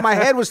 Like that's what my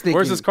head was thinking.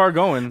 Where's this car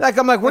going? Like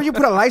I'm like, where you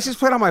put a license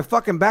plate on my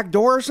fucking back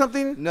door or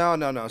something? No. You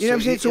know what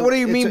I'm saying? So what do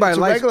you mean by it's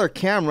a license? regular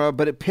camera,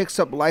 but it picks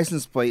up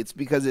license plates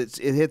because it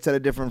hits at a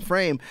different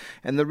frame.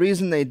 And the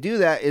reason they do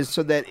that is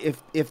so that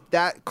if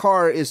that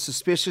car is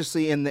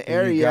suspiciously in the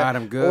area, got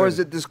 'em good. or is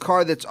it this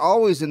car that's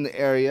always in the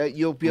area,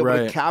 you'll be able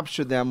to Right.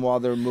 capture them while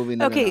they're moving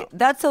in and Okay, out.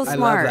 that's so love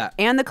smart. that.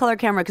 And the color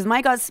camera,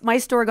 because my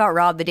store got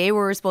robbed the day we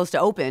were supposed to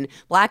open.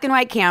 Black and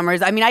white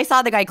cameras. I mean, I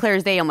saw the guy clear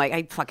as day. I'm like,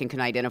 I fucking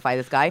couldn't identify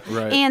this guy.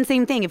 Right. And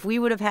same thing, if we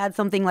would have had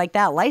something like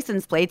that,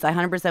 license plates, I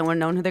 100% would have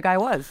known who the guy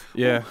was.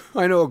 Yeah.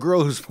 I know a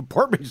girl whose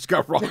apartment just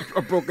got robbed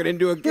or broken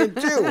into again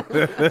too.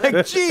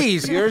 Like,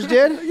 jeez, Yours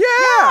did?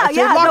 Yeah,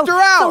 they locked her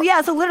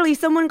out. So literally,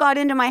 someone got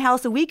into my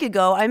house a week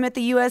ago. I'm at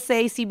the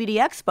USA CBD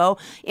Expo,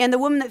 and the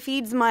woman that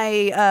feeds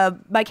my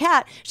my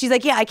cat, she's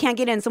like, "Yeah, I can't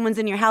get in. Someone's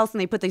in your house, and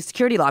they put the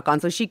security lock on,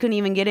 so she couldn't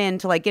even get in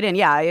to get in."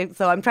 Yeah,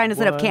 so I'm trying to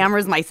set up What?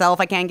 cameras myself.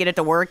 I can't get it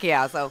to work.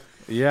 Yeah, so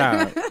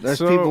Yeah. There's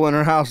So- people in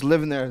her house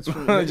living there. It's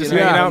Just hanging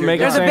out,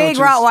 making there's a big sandwiches.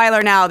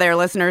 Rottweiler now there,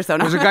 listeners. So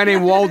There's a guy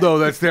named Waldo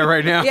that's there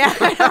right now. Yeah.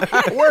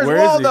 Where's Where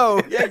is he?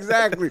 Waldo? Yeah,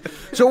 exactly.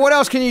 So what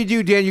else can you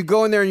do, Dan? You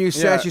go in there and you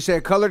assess. Yeah. You say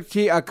a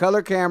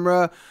color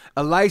camera,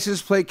 a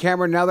license plate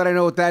camera. Now that I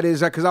know what that is,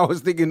 because I was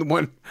thinking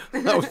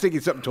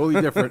something totally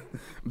different.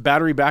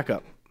 Battery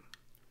backup.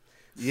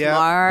 Yeah,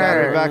 Smart.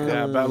 battery backup.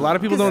 Yeah, but a lot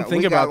of people don't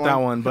think we got about that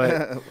one.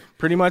 But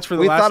pretty much for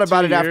the We last thought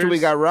about 2 it after we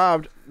years- got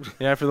robbed.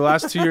 Yeah, for the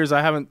last 2 years,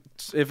 I haven't.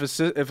 If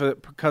a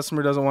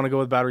customer doesn't want to go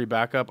with battery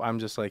backup, I'm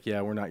just like,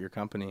 yeah, we're not your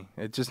company.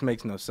 It just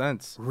makes no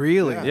sense.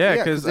 Really? Yeah,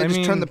 because they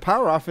just turn the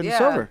power off and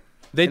it's over.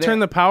 They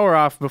turned the power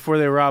off before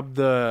they robbed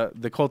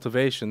the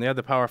cultivation. They had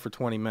the power for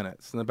 20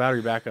 minutes, and the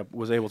battery backup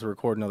was able to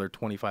record another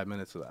 25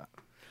 minutes of that.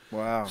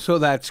 Wow. So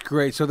that's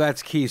great. So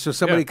that's key. So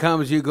somebody Yeah.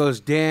 comes to you,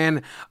 goes,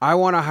 Dan, I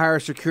want to hire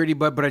a security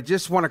bud, but I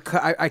just want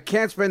to. I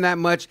can't spend that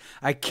much.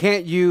 I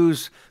can't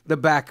use the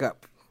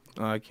backup.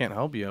 I can't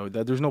help you.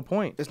 There's no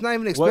point. It's not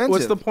even What's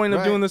expensive. the point of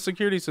Right. doing the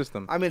security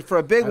system? I mean, for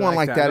a big one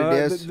like that, it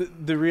is.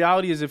 The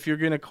reality is, if you're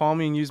going to call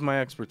me and use my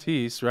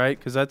expertise, right,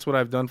 because that's what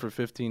I've done for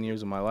 15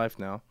 years of my life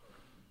now,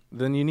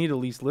 then you need to at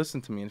least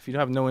listen to me. And if you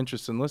have no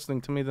interest in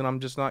listening to me, then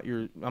I'm not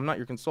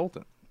your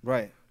consultant.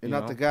 Right. You're You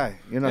not know? the guy.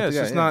 You're not Yeah, the it's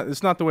guy. just yeah.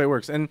 it's not the way it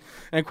works. And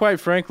quite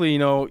frankly,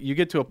 you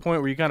get to a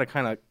point where you gotta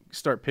kind of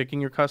start picking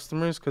your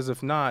customers, because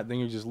if not, then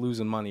you're just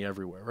losing money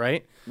everywhere,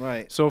 right?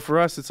 Right. So for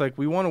us, it's like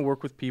we want to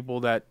work with people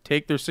that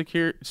take their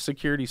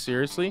security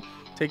seriously,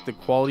 take the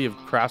quality of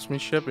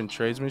craftsmanship and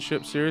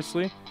tradesmanship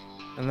seriously,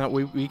 and that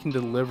we can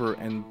deliver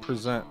and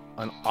present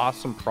an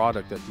awesome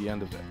product at the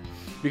end of it.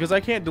 Because I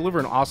can't deliver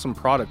an awesome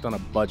product on a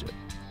budget.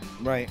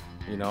 Right.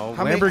 You know,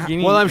 How many-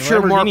 Lamborghini. Well, I'm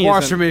sure Mark Lamborghini isn't-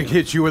 Wasserman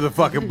hits you with a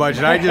fucking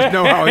budget. I just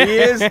know how he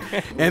is.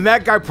 And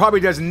that guy probably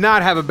does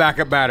not have a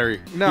backup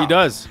battery. No. He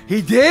does.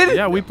 He did?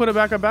 Yeah, we put a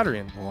backup battery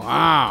in.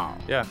 Wow.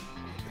 Yeah.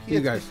 You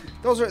guys.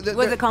 Those are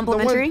Was it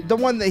complimentary? The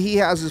one that he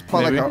has is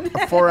probably like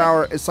a 4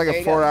 hour. It's like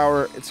a 4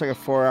 hour. It's like a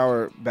 4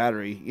 hour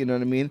battery. You know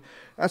what I mean?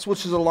 That's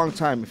which is a long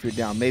time if you're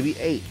down. Maybe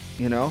 8.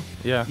 You know.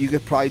 Yeah. You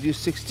could probably do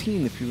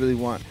 16 if you really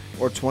want,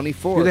 or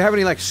 24. Do they have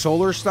any like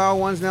solar style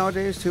ones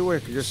nowadays too, where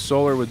you can just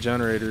Solar with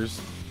generators.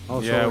 Oh,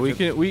 yeah, solar we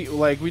gen- can.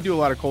 We do a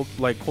lot of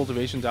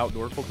cultivations,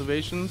 outdoor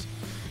cultivations,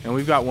 and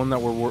we've got one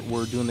that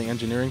we're doing the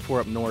engineering for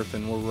up north,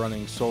 and we're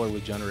running solar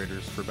with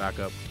generators for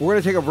backup. We're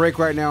going to take a break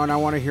right now, and I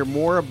want to hear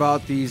more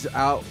about these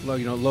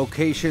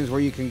locations where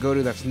you can go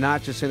to that's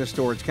not just in a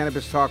store. It's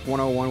Cannabis Talk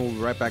 101. We'll be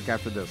right back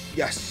after this.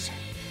 Yes.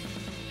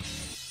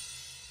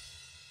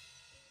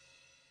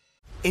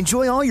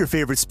 Enjoy all your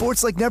favorite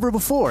sports like never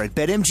before at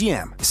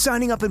BetMGM.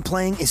 Signing up and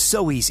playing is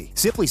so easy.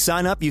 Simply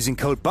sign up using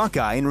code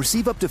Buckeye and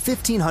receive up to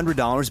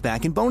 $1,500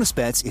 back in bonus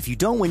bets if you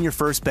don't win your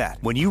first bet.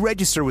 When you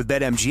register with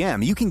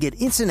BetMGM, you can get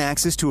instant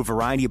access to a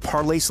variety of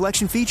parlay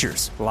selection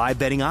features, live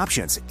betting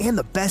options, and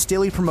the best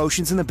daily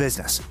promotions in the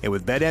business. And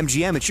with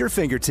BetMGM at your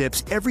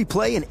fingertips, every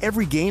play and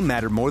every game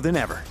matter more than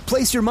ever.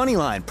 Place your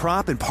moneyline,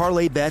 prop, and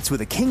parlay bets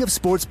with the king of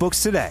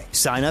sportsbooks today.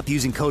 Sign up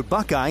using code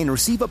Buckeye and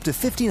receive up to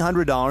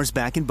 $1,500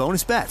 back in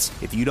bonus bets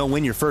if you don't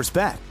win your first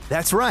bet.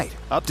 That's right,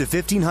 up to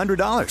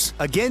 $1,500.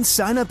 Again,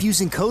 sign up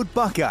using code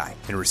Buckeye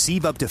and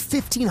receive up to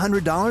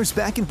 $1,500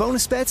 back in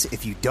bonus bets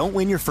if you don't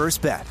win your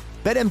first bet.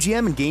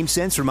 BetMGM and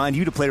GameSense remind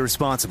you to play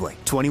responsibly.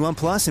 21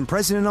 plus and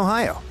present in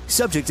Ohio.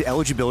 Subject to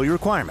eligibility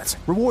requirements.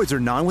 Rewards are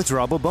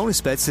non-withdrawable bonus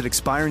bets that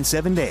expire in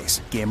 7 days.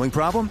 Gambling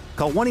problem?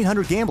 Call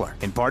 1-800-GAMBLER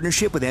in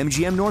partnership with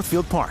MGM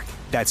Northfield Park.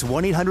 That's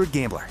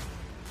 1-800-GAMBLER.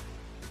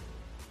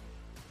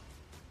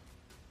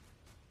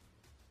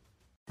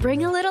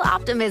 Bring a little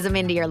optimism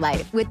into your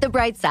life with The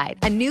Bright Side,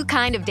 a new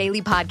kind of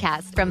daily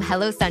podcast from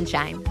Hello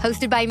Sunshine,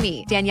 hosted by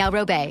me, Danielle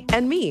Robay.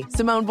 And me,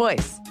 Simone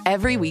Boyce.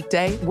 Every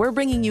weekday, we're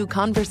bringing you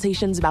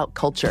conversations about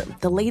culture,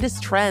 the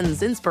latest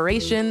trends,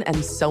 inspiration,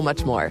 and so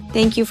much more.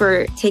 Thank you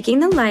for taking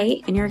the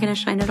light, and you're going to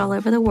shine it all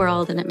over the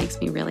world, and it makes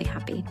me really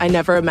happy. I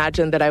never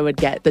imagined that I would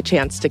get the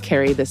chance to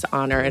carry this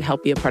honor and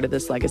help be a part of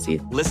this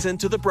legacy. Listen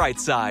to The Bright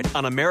Side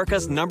on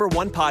America's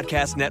 #1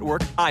 podcast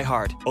network,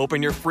 iHeart.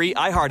 Open your free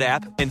iHeart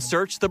app and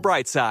search The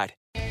Bright Side.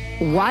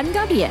 Juan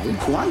Gabriel,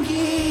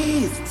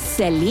 Juanquis,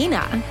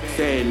 Selena,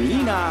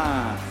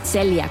 Selena,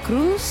 Celia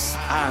Cruz,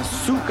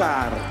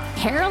 Azúcar,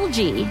 Harold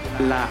G,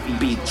 La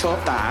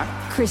Bichota,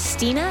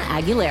 Christina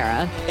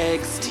Aguilera,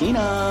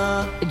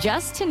 Ex-Tina.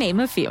 just to name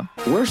a few.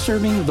 We're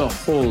serving the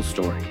whole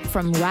story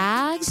From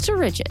rags to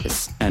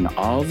riches. and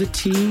all the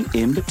tea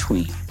in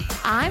between.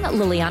 I'm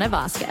Liliana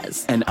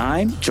Vasquez. And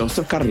I'm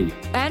Joseph Carrillo.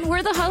 And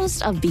we're the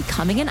host of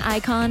Becoming an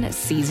Icon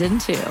Season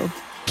 2.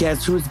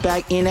 Guess who's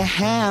back in the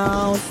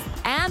house?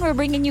 And we're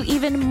bringing you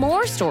even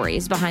more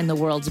stories behind the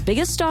world's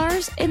biggest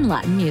stars in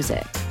Latin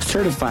music.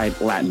 Certified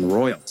Latin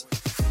royalty.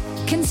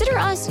 Consider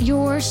us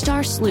your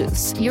star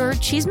sleuths, your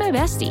chisme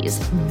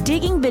besties,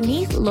 digging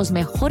beneath los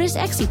mejores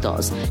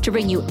éxitos to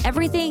bring you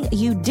everything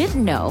you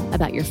didn't know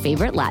about your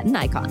favorite Latin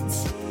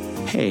icons.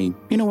 Hey,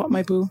 you know what,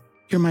 my boo?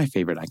 You're my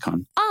favorite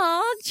icon.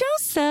 Aw,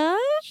 Joseph!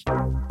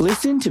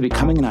 Listen to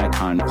Becoming an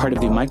Icon, part of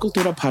the Michael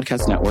Dura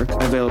Podcast Network,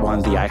 available on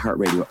the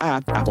iHeartRadio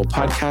app, Apple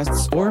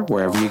Podcasts, or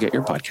wherever you get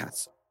your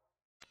podcasts.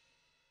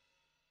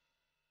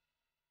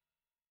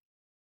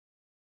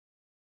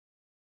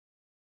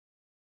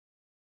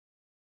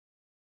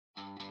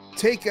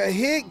 Take a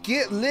hit,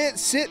 get lit,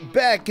 sit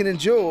back and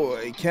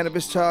enjoy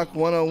Cannabis Talk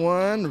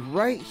 101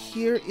 right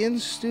here in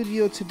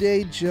studio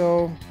today,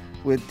 Joe,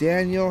 with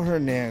Daniel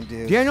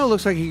Hernandez. Daniel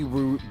looks like he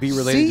would be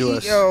related to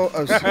us. CEO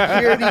of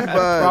Security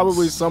Buds.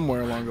 Probably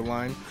somewhere along the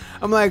line.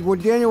 I'm like, when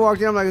Daniel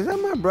walked in, I'm like, is that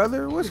my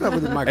brother? What's up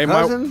with my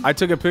cousin? I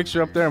took a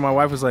picture up there, and my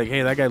wife was like,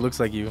 "Hey, that guy looks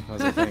like you." I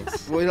was like,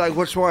 "Thanks." Well, you're like,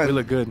 which one? We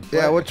look good.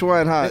 Yeah, which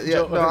one, huh? Yeah,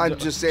 no, I'm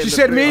just saying. She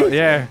said me?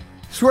 Yeah.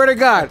 Swear to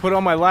God. Put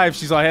on my live.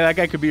 She's like, "Hey, that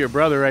guy could be your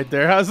brother right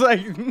there." I was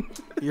like,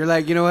 You're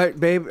like, you know what,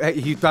 babe?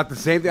 You thought the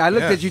same thing. I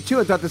looked at you too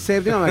and thought the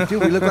same thing. I'm like,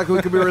 dude, we look like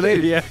we could be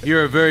related. Yeah.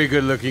 You're a very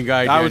good-looking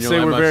guy, Daniel. I would say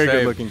we're must very say.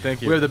 good-looking.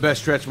 Thank you. We have the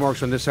best stretch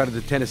marks on this side of the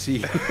Tennessee.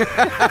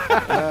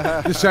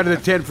 This side of the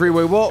 10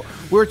 freeway. Well,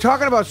 we're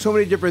talking about so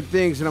many different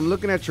things, and I'm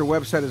looking at your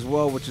website as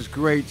well, which is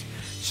great.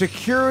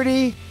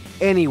 Security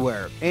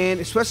anywhere, and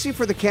especially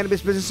for the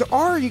cannabis business.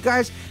 Or you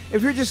guys,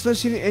 if you're just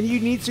listening and you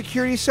need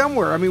security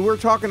somewhere, I mean, we're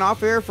talking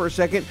off air for a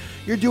second.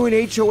 You're doing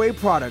HOA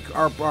product,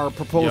 our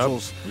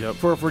proposals Yep.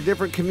 for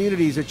different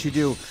communities that you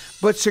do.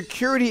 But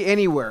security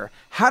anywhere,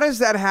 how does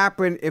that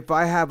happen if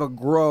I have a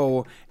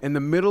grow in the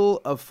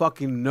middle of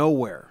fucking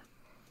nowhere?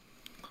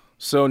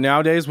 So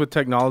nowadays with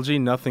technology,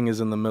 nothing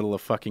is in the middle of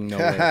fucking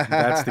nowhere.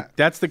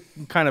 That's the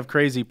kind of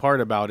crazy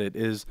part about it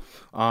is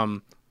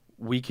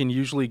we can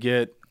usually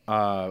get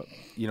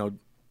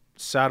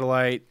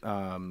satellite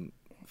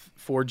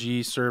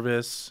 4G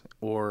service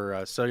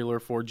or cellular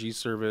 4G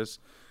service,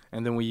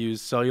 and then we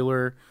use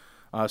cellular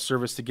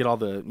service to get all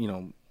the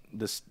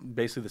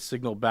basically the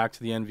signal back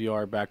to the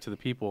NVR, back to the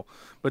people.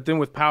 But then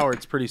with power,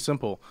 it's pretty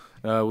simple.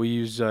 We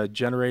use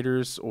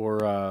generators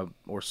or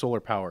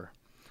solar power,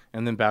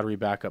 and then battery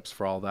backups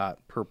for all that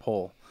per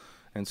pole.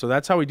 And so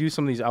that's how we do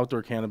some of these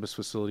outdoor cannabis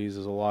facilities.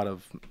 Is a lot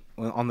of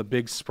on the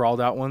big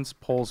sprawled out ones,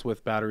 poles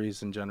with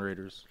batteries and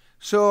generators.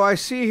 So I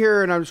see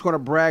here, and I just want to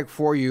brag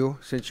for you,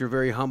 since you're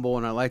very humble,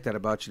 and I like that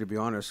about you, to be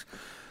honest.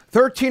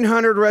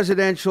 1,300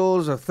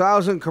 residentials,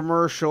 1,000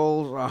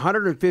 commercials,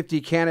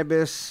 150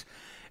 cannabis,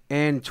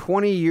 and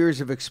 20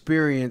 years of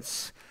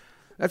experience.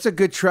 That's a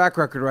good track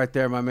record right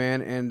there, my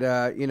man. And,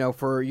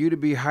 for you to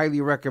be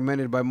highly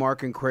recommended by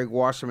Mark and Craig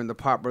Wasserman, the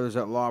Pot Brothers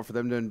at Law, for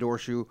them to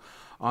endorse you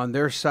on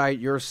their site,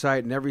 your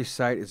site, and every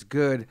site is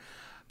good.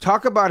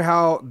 Talk about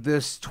how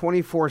this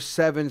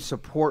 24/7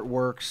 support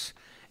works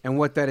and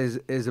what that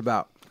is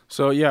about.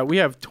 So, yeah, we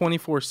have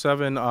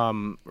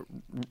 24/7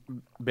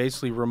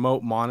 basically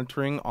remote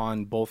monitoring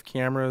on both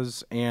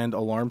cameras and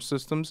alarm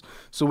systems.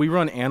 So we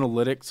run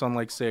analytics on,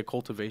 like, say, a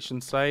cultivation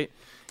site,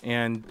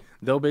 and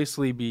they'll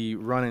basically be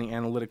running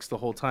analytics the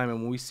whole time.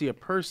 And when we see a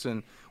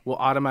person, we'll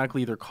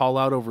automatically either call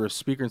out over a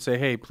speaker and say,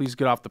 hey, please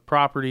get off the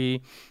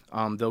property.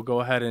 They'll go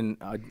ahead and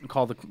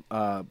call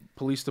the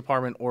police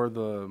department or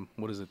the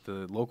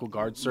local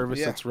guard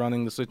service that's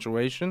running the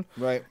situation.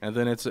 Right. And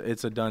then it's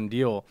a done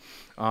deal.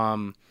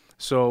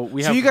 So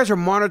you guys are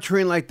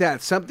monitoring like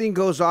that. Something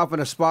goes off in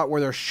a spot where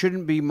there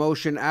shouldn't be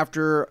motion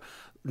after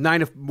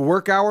 9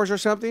 work hours or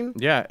something?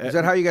 Yeah. Is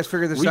that how you guys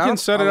figure this out? We can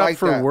set it I up like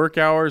for that. work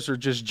hours or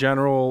just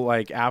general,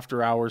 like,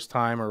 after hours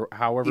time or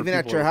however. Even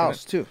at people your are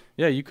house, too.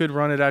 Yeah, you could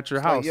run it at your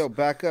It's house. like, yo,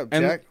 back up,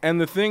 and, Jack. And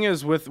the thing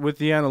is with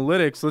the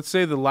analytics, let's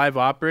say the live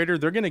operator,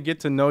 they're going to get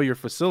to know your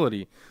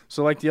facility.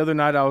 So like the other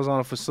night I was on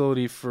a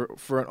facility for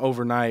an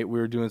overnight. We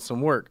were doing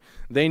some work.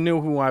 They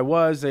knew who I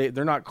was.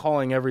 They're not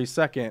calling every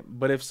second.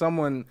 But if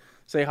someone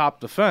say hop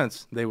the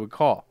fence, they would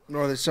call.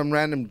 Or there's some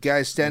random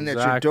guy standing at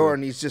your Exactly. door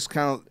and he's just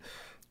kind of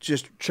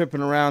just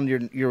tripping around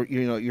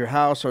your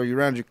house or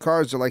around your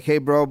cars. They're like, hey,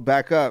 bro,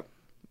 back up.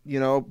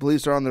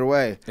 Police are on their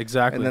way.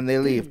 Exactly. And then they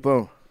leave.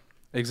 Boom.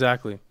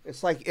 Exactly.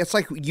 It's like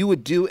you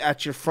would do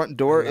at your front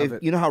door.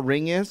 You know how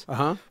Ring is?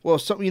 Uh-huh. Well,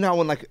 you know how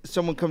when like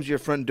someone comes to your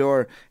front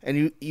door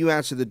and you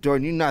answer the door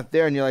and you're not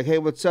there and you're like, hey,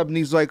 what's up? And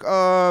he's like,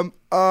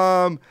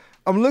 I'm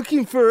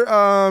looking for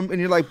and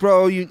you're like,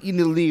 bro, you need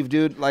to leave,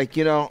 dude. Like,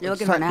 You're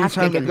looking for an ass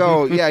time to kicking.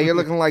 go. Yeah, you're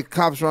looking like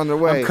cops are on their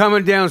way. I'm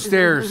coming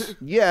downstairs.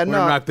 Yeah, when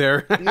no, I'm not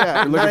there.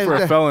 Yeah, You're looking for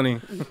a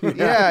felony.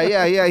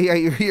 Yeah.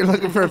 You're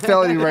looking for a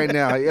felony right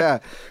now. Yeah.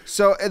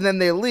 So and then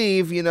they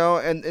leave,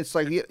 and it's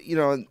like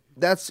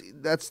that's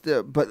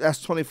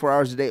 24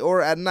 hours a day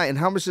or at night. And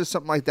how much does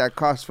something like that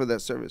cost for that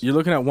service? You're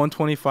looking at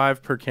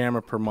 $125 per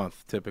camera per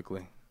month,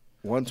 typically.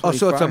 125. Oh,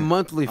 so it's a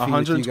monthly fee.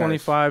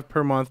 $125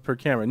 per month per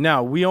camera.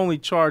 Now, we only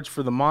charge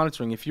for the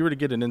monitoring. If you were to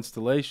get an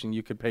installation,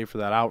 you could pay for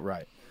that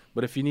outright.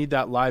 But if you need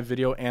that live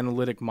video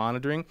analytic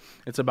monitoring,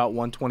 it's about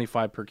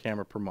 $125 per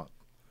camera per month.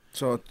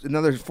 So it's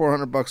another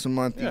 $400 a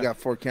month. Yeah. You got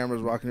 4 cameras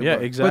walking. Yeah,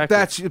 your exactly. But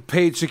that's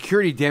paid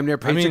security, damn near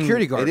paid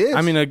security guard. It is.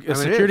 I mean, a it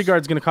security is.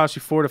 guard's going to cost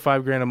you $4,000 to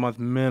 $5,000 a month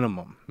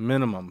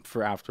minimum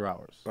for after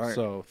hours. Right.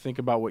 So think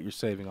about what you're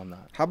saving on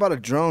that. How about a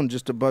drone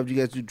just above? You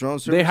guys do drone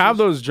services? They have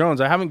those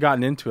drones. I haven't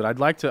gotten into it. I'd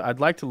like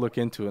to look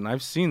into it, and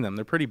I've seen them.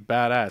 They're pretty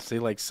badass. They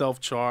like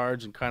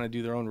self-charge and kind of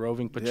do their own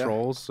roving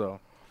patrols. So.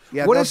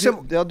 Yeah,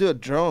 they'll do a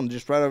drone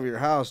just right over your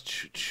house.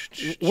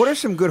 What are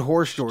some good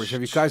horror stories? Have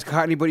you guys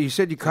caught anybody? You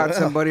said you caught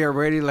somebody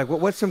already. Like,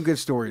 what's some good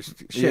stories?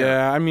 Share.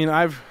 Yeah, I mean,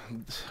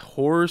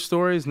 horror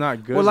stories,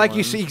 not good. Well, like ones,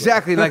 you see, but-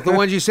 exactly like the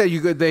ones you said.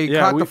 They Yeah,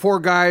 caught the 4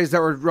 guys that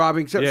were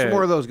robbing. Some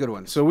more of those good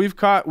ones. So we've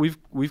caught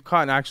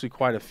actually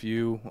quite a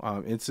few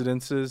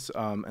incidences,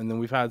 and then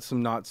we've had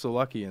some not so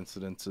lucky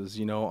incidences.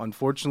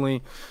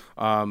 Unfortunately.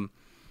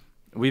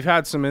 We've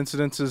had some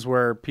incidences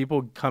where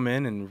people come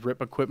in and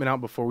rip equipment out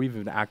before we've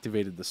even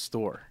activated the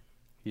store.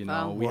 We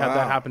had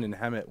that happen in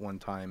Hemet one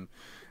time,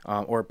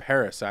 or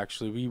Paris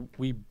actually.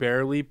 We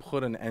barely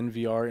put an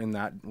NVR in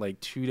that like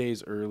 2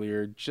 days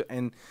earlier,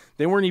 and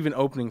they weren't even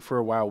opening for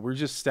a while. We're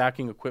just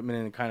stacking equipment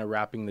in and kind of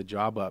wrapping the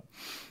job up,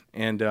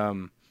 and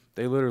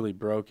they literally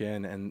broke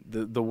in. And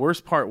the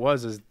worst part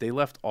is they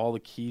left all the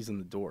keys in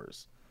the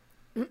doors.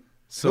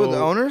 So the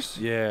owners?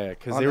 Yeah,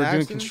 because On they were doing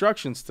accident?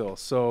 construction still.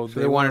 So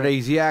they wanted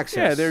easy access.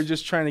 Yeah, they were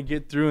just trying to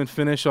get through and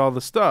finish all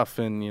the stuff,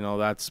 and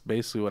that's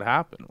basically what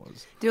happened.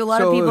 Do a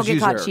lot of people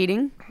get caught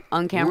cheating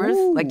on cameras?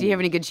 Like, do you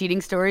have any good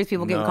cheating stories?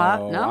 People getting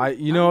caught?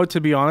 No.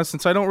 To be honest,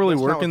 since I don't really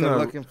That's work not what in they're the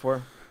looking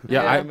for.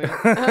 Yeah,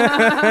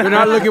 They're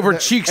not looking for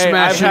cheek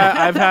smashing.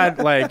 I've had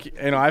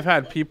I've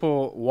had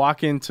people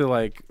walk into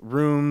like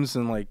rooms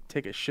and like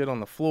take a shit on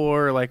the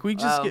floor. Like we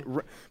just get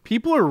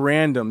people are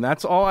random.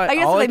 That's all I. I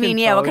guess what I mean.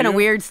 Yeah, what kind of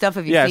weird stuff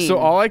have you seen? Yeah, so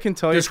all I can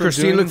tell you. Does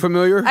Christine look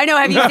familiar? I know.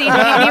 Have you seen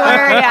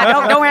anywhere?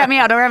 Yeah, don't rat me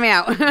out. Don't rat me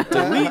out.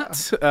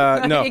 Delete.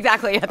 No.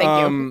 Exactly. Yeah,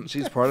 thank you.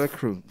 She's part of the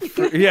crew.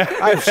 Yeah,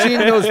 I've seen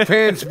those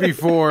pants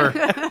before.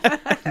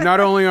 Not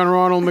only on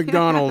Ronald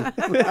McDonald.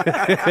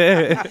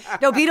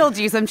 No,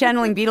 Beetlejuice. I'm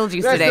channeling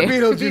Beetlejuice That's today. the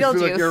Beetlejuice.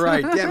 Look, you're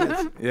right. Damn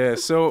it. Yeah,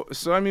 so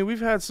I mean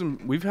we've had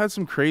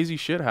some crazy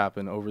shit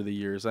happen over the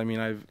years. I mean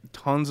I've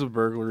tons of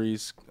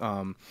burglaries.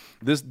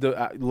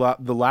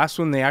 The last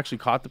one they actually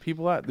caught the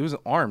people at, it was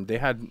armed. They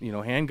had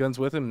handguns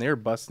with them. And they were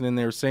busting in.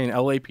 They were saying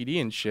LAPD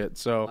and shit.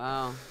 So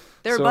wow.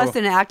 They were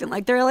busting and acting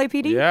like they're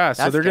LAPD. Yeah,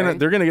 so That's they're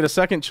scary. gonna get a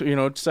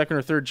second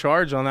or third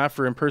charge on that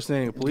for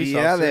impersonating a police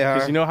officer. Yeah, they are.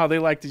 Because you know how they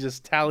like to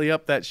just tally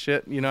up that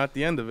shit, at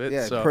the end of it.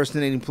 Yeah, so.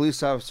 impersonating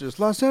police officers.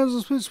 Los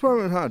Angeles Police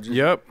Department, huh?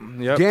 Yep.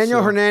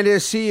 Daniel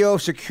Hernandez, CEO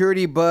of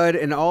Security Bud,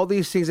 and all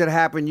these things that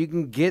happen. You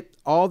can get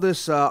all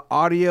this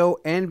audio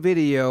and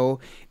video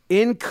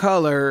in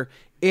color.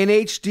 In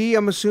HD,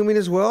 I'm assuming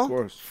as well? Of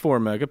course. 4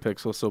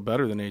 megapixels, so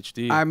better than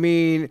HD. I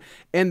mean,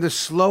 and the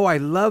slow, I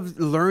love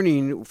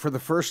learning for the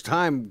first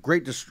time,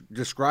 great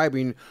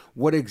describing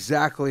what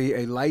exactly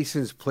a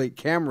license plate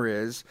camera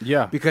is.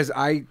 Yeah. Because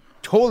I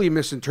totally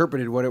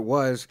misinterpreted what it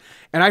was,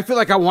 and I feel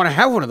like I want to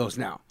have one of those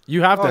now.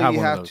 You have to have you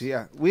one have of those. to,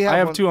 yeah. I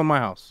have 2 on my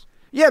house.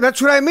 Yeah,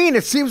 that's what I mean.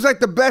 It seems like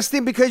the best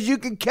thing because you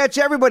can catch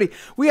everybody.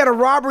 We had a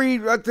robbery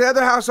at the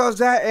other house I was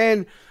at,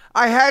 and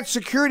I had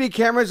security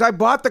cameras. I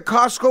bought the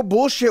Costco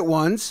bullshit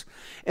ones,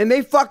 and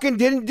they fucking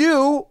didn't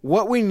do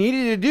what we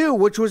needed to do,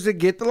 which was to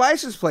get the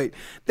license plate.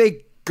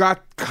 They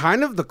got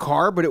kind of the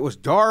car, but it was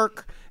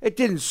dark. It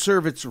didn't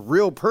serve its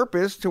real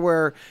purpose to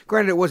where,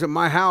 granted, it wasn't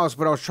my house,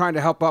 but I was trying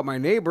to help out my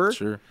neighbor.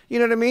 Sure. You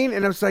know what I mean?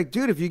 And I was like,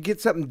 dude, if you get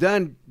something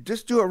done,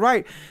 just do it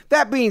right.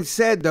 That being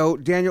said, though,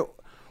 Daniel,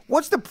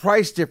 what's the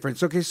price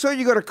difference? Okay, so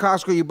you go to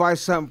Costco, you buy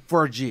something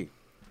for a G.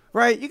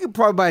 Right, you could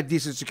probably buy a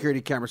decent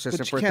security camera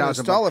system for you can't $1,000.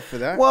 install it for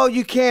that. Well,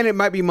 you can. It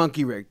might be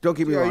monkey rigged. Don't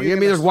get me wrong. you're I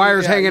mean, there's gonna-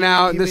 wires yeah, hanging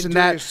out, you this can and do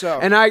it that.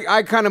 yourself. And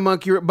I kind of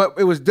monkey rigged, but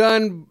it was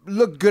done,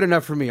 looked good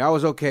enough for me. I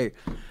was okay.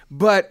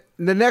 But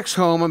the next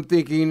home, I'm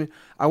thinking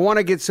I want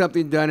to get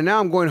something done, and now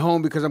I'm going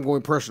home because I'm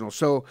going personal.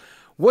 So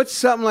What's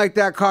something like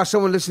that cost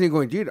someone listening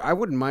going, dude, I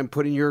wouldn't mind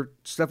putting your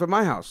stuff at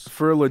my house?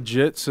 For a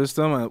legit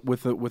system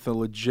with a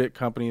legit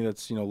company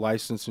that's,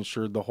 licensed,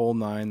 insured, the whole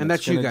nine. And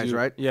that's you guys,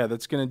 right? Yeah,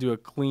 that's going to do a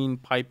clean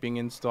piping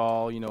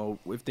install.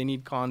 If they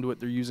need conduit,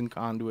 they're using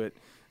conduit,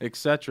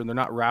 etc. They're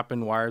not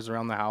wrapping wires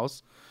around the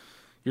house.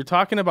 You're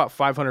talking about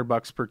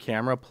 $500 per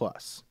camera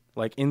plus,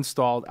 like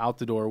installed out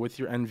the door with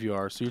your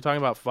NVR. So you're talking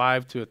about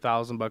 $500 to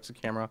 $1,000 a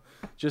camera,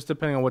 just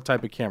depending on what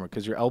type of camera.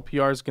 Because your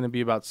LPR is going to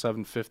be about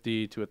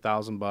 $750 to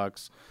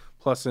 $1,000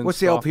 plus. What's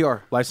the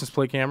LPR? License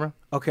plate camera.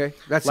 Okay,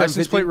 that's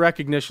license plate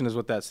recognition is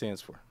what that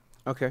stands for.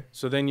 Okay.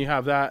 So then you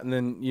have that, and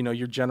then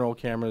your general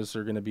cameras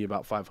are going to be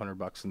about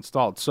 $500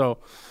 installed. So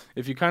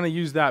if you kind of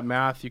use that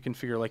math, you can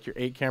figure like your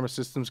 8 camera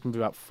systems can be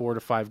about $4,000 to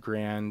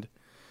 $5,000.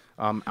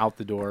 Out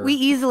the door. We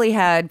easily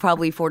had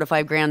probably $4,000 to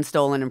 $5,000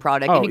 stolen in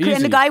product,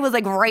 and the guy was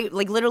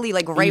literally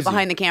right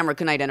behind the camera,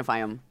 couldn't identify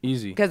him.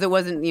 Easy, because it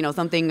wasn't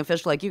something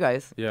official like you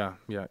guys. Yeah,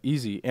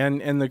 easy.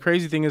 And the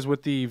crazy thing is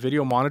with the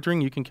video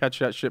monitoring, you can catch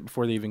that shit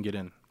before they even get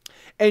in.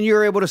 And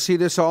you're able to see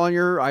this all on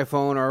your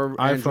iPhone or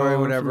Android,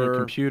 whatever, from your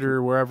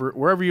computer,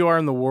 wherever you are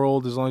in the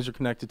world, as long as you're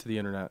connected to the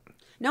internet.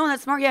 No,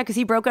 that's smart. Yeah, because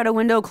he broke out a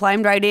window,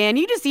 climbed right in.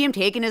 You just see him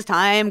taking his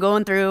time,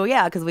 going through.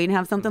 Yeah, because we didn't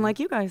have something like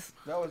you guys.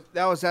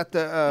 That was at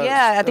the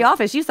at the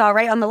office. You saw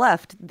right on the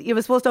left. It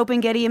was supposed to open.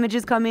 Getty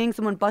Images coming.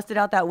 Someone busted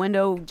out that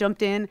window,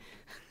 jumped in.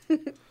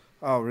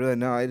 Oh, really?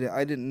 No, I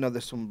didn't know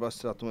that someone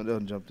busted out the window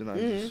and jumped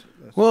in.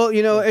 Well,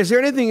 is there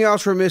anything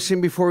else we're missing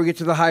before we get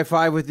to the high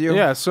five with you?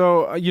 Yeah.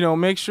 So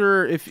make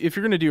sure if you're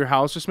going to do your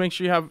house, just make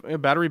sure you have a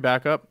battery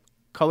backup,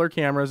 color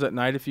cameras at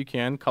night if you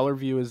can. Color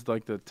view is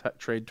like the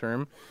trade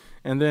term.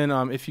 And then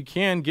if you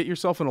can, get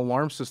yourself an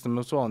alarm system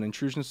as well, an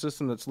intrusion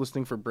system that's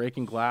listening for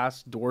breaking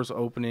glass, doors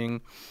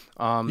opening.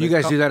 You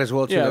guys do that as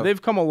well, too? Yeah,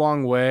 they've come a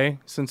long way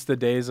since the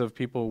days of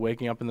people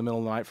waking up in the middle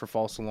of the night for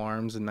false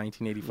alarms in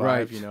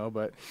 1985,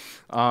 But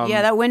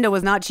that window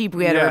was not cheap.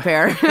 We had to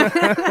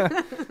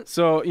repair.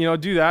 So,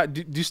 do that.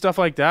 Do stuff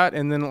like that.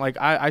 And then,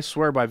 I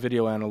swear by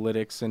video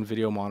analytics and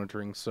video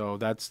monitoring. So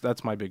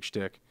that's my big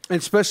shtick. And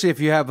especially if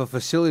you have a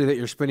facility that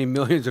you're spending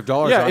millions of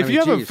dollars on. Yeah, if you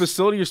have a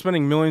facility you're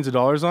spending millions of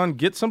dollars on,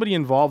 get somebody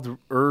involved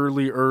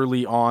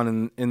early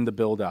on in the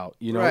build out.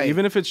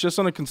 Even if it's just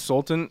on a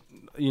consultant,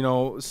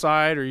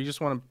 side, or you just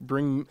want to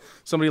bring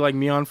somebody like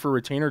me on for a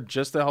retainer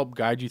just to help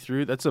guide you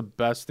through, that's the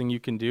best thing you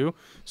can do.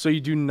 So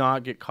you do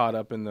not get caught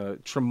up in the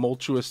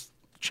tumultuous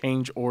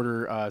change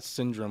order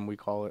syndrome, we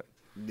call it.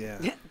 Yeah.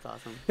 It's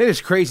awesome. It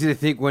is crazy to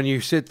think when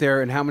you sit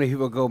there and how many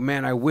people go,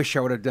 man, I wish I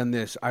would have done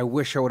this. I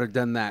wish I would have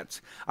done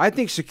that. I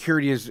think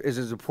security is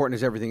as important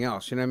as everything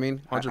else. You know what I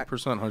mean?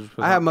 100%.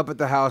 I have them up at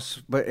the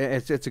house, but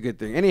it's a good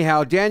thing.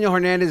 Anyhow, Daniel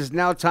Hernandez, is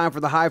now time for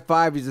the high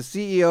five. He's the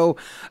CEO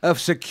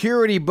of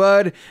Security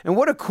Bud. And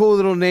what a cool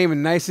little name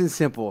and nice and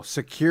simple.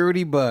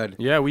 Security Bud.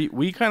 Yeah,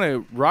 we kind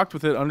of rocked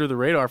with it under the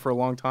radar for a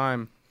long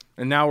time.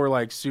 And now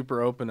we're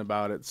super open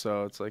about it,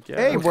 so it's like, yeah.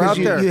 Hey, we're out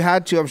there. You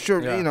had to, I'm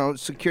sure,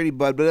 Security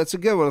Bud, but that's a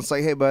good one. It's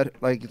like, hey, bud,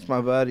 it's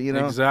my bud,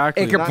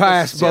 Exactly. It can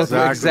pass both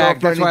ways.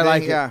 Exactly. That's why I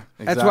like it. Yeah.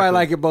 That's why I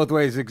like it both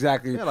ways.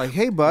 Exactly. Yeah,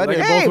 hey, bud. Like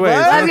hey, both ways.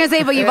 I was gonna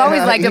say, but you've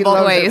always liked it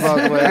both ways.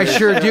 I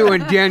sure do.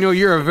 And Daniel,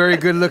 you're a very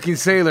good-looking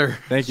sailor.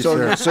 Thank you,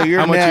 sir. So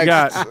you're How much you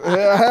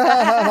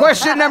got?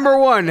 Question number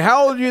 1: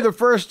 how old were you the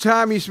first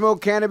time you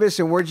smoked cannabis,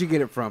 and where'd you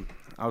get it from?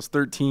 I was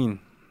 13.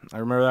 I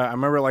remember that. I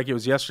remember it like it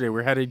was yesterday. We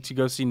were headed to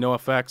go see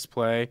NoFX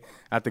play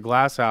at the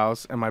Glass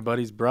House, and my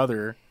buddy's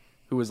brother,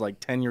 who was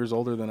 10 years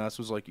older than us,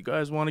 was like, "You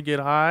guys want to get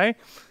high?"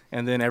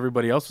 And then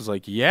everybody else was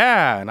like,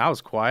 "Yeah," and I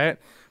was quiet,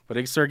 but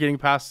it started getting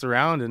passed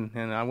around,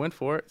 and I went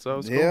for it. So it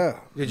was cool.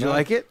 Did you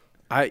like it?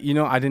 I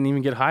didn't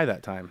even get high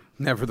that time.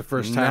 Never the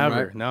first time.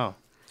 Never. Right? No.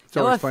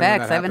 NoFX.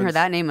 I haven't heard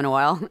that name in a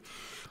while.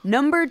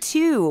 Number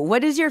 2.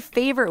 What is your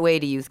favorite way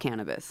to use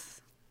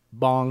cannabis?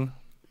 Bong.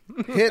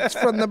 Hits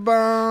from the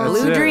bong.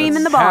 Blue Dream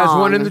in the bong. Has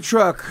one in the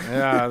truck.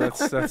 Yeah,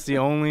 that's the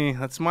only.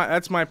 That's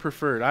my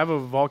preferred. I have a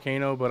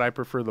Volcano, but I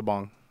prefer the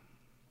bong.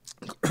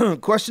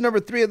 Question number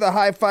 3 of the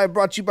high five,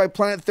 brought to you by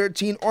Planet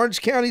 13,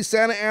 Orange County,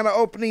 Santa Ana,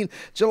 opening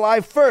July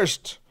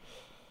 1st.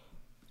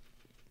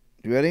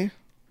 You ready?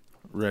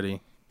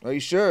 Ready. Are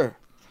you sure?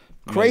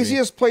 Maybe.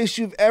 Craziest place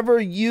you've ever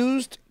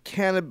used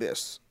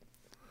cannabis.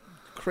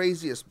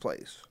 Craziest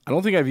place. I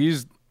don't think I've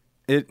used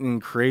it in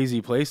crazy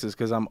places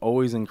because I'm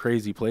always in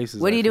crazy places.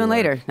 What are you doing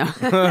later?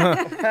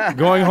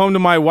 Going home to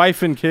my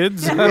wife and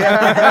kids.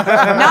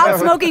 Not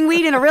smoking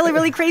weed in a really,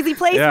 really crazy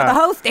place with a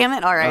host. Damn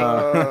it! All right.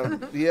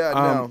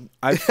 No.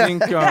 I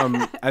think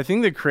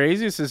the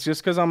craziest is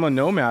just because I'm a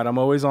nomad. I'm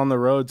always on the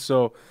road,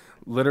 so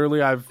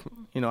literally I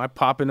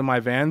pop into my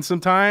van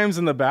sometimes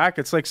in the back.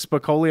 It's like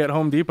Spicoli at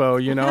Home Depot,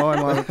 I'm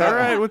like, all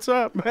right, what's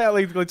up?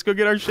 Let's go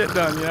get our shit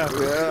done.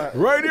 Yeah.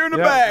 Right here in the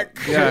back.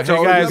 Yeah.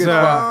 Hey guys,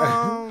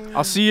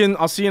 I'll see you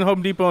in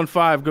Home Depot in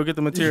 5. Go get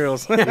the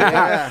materials.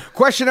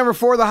 Question number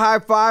 4, the high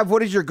five.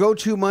 What is your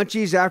go-to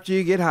munchies after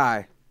you get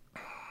high?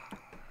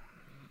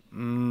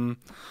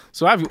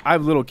 So I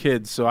have little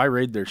kids, so I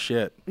raid their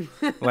shit,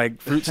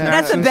 like fruit snacks.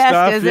 That's the and best,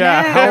 stuff. isn't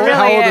Yeah. it? It really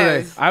How old are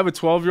is. they? I have a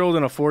 12-year-old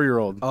and a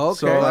 4-year-old. Okay.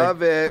 So,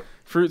 Love it.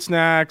 fruit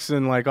snacks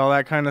and like all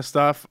that kind of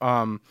stuff.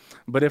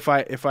 But if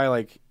I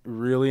like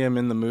really am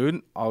in the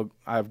mood,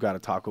 I've got a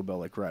Taco Bell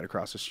like right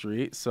across the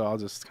street, so I'll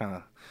just kind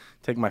of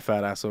take my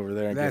fat ass over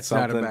there and get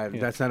something.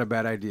 That's not a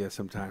bad idea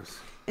sometimes.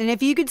 And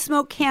if you could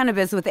smoke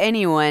cannabis with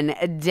anyone,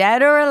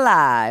 dead or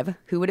alive,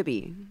 who would it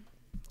be?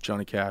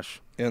 Johnny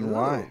Cash. And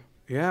why?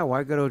 Yeah,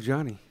 why good old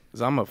Johnny?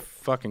 Because I'm a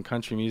fucking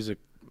country music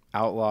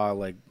outlaw,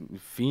 like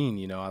fiend,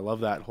 you know. I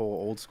love that whole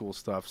old school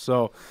stuff.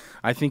 So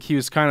I think he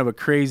was kind of a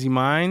crazy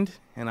mind,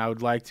 and I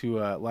would like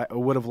to,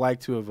 would have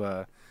liked to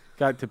have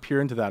got to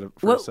peer into that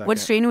for a second. What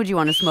strain would you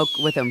want to smoke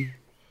with him?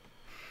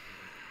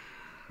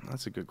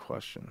 That's a good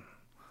question.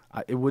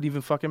 It wouldn't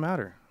even fucking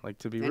matter. Like,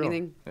 to be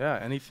Anything? real. Yeah,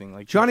 anything.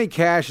 Like Johnny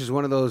Cash is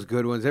one of those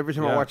good ones. Every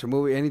time I watch a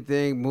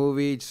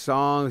movie,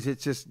 songs,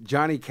 it's just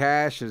Johnny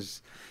Cash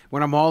is,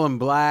 when I'm all in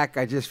black,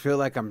 I just feel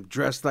like I'm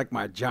dressed like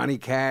my Johnny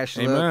Cash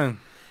look. Amen.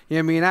 You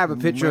know what I mean? I have a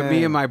picture of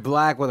me in my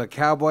black with a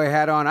cowboy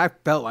hat on. I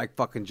felt like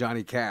fucking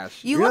Johnny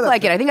Cash. You look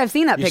like it. I think I've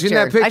seen that picture. Seen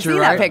that picture, I've seen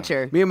right? that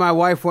picture. Me and my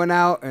wife went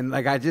out, and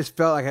like I just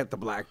felt like I had the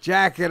black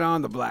jacket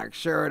on, the black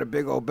shirt, a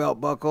big old belt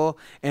buckle,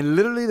 and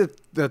literally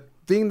the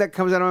thing that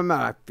comes out of my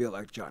mouth, I feel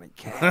like Johnny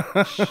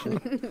Cash.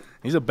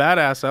 He's a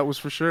badass, that was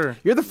for sure.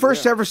 You're the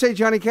first to ever say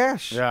Johnny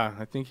Cash. Yeah,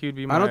 I think he'd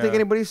be my... I don't think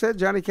anybody said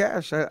Johnny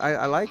Cash.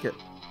 I like it.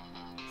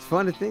 It's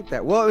fun to think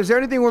that. Well, is there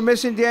anything we're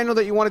missing, Daniel,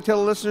 that you want to tell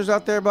the listeners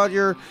out there about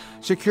your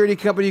security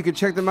company? You can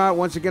check them out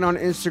once again on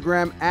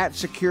Instagram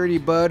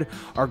 @SecurityBud,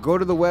 or go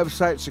to the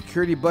website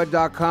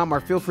securitybud.com, or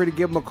feel free to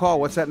give them a call.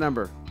 What's that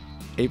number?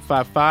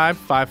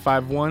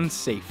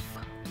 855-551-SAFE.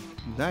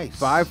 Nice.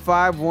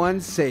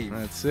 551-SAFE.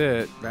 That's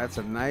it. That's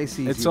a nice,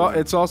 easy It's one.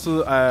 It's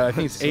also, I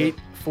think it's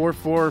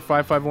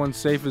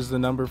 844-551-SAFE is the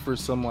number for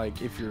some,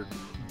 like, if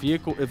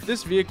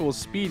this vehicle is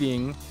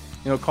speeding,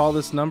 you know, call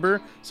this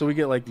number. So we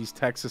get like these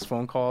Texas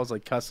phone calls,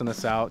 like cussing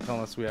us out,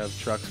 telling us we have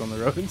trucks on the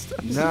road and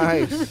stuff.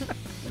 Nice.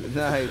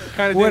 Nice.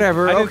 Kind of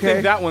Whatever. I didn't okay.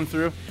 think that one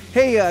through.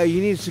 Hey,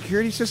 you need a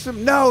security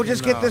system? No,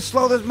 just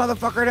slow this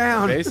motherfucker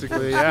down.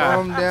 Basically, yeah.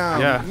 Calm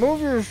down. Yeah.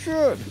 Move your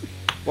shit.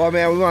 Well,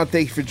 man, we want to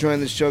thank you for joining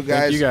the show, guys.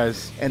 Thank you,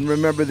 guys. And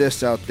remember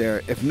this out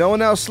there. If no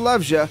one else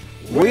loves you,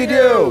 we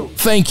do.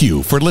 Thank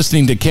you for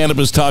listening to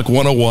Cannabis Talk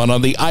 101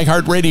 on the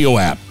iHeartRadio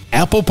app,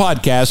 Apple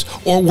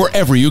Podcasts, or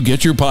wherever you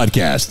get your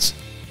podcasts.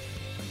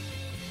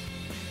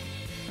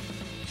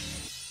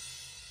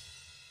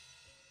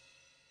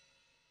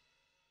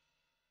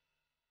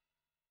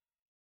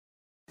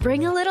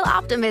 Bring a little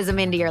optimism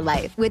into your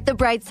life with The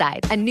Bright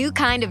Side, a new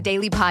kind of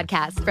daily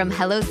podcast from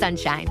Hello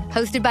Sunshine,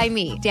 hosted by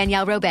me,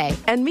 Danielle Robay.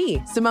 And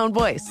me, Simone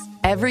Boyce.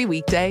 Every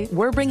weekday,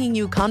 we're bringing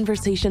you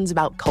conversations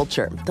about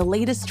culture, the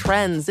latest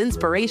trends,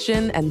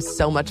 inspiration, and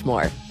so much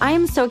more. I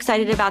am so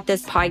excited about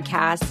this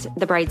podcast,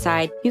 The Bright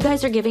Side. You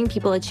guys are giving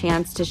people a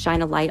chance to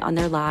shine a light on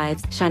their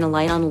lives, shine a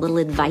light on a little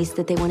advice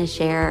that they want to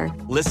share.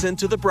 Listen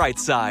to The Bright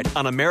Side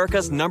on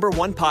America's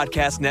 #1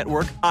 podcast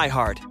network,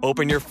 iHeart.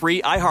 Open your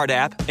free iHeart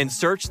app and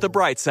search The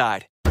Bright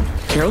Side.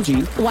 Karol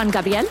G, Juan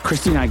Gabriel.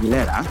 Christina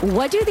Aguilera.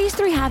 What do these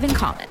three have in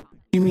common?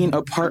 You mean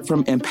apart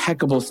from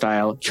impeccable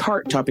style,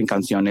 chart-topping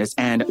canciones,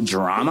 and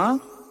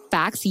drama?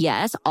 Facts,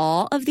 yes,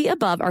 all of the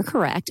above are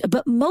correct.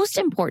 But most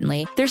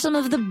importantly, they're some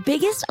of the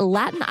biggest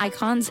Latin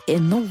icons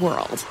in the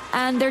world.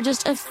 And they're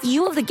just a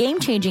few of the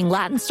game-changing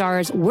Latin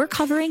stars we're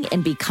covering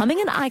in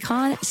Becoming an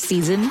Icon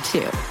Season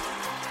 2.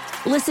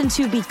 Listen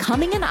to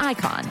Becoming an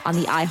Icon on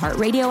the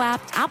iHeartRadio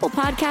app, Apple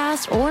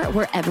Podcasts, or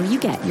wherever you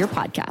get your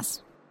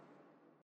podcasts.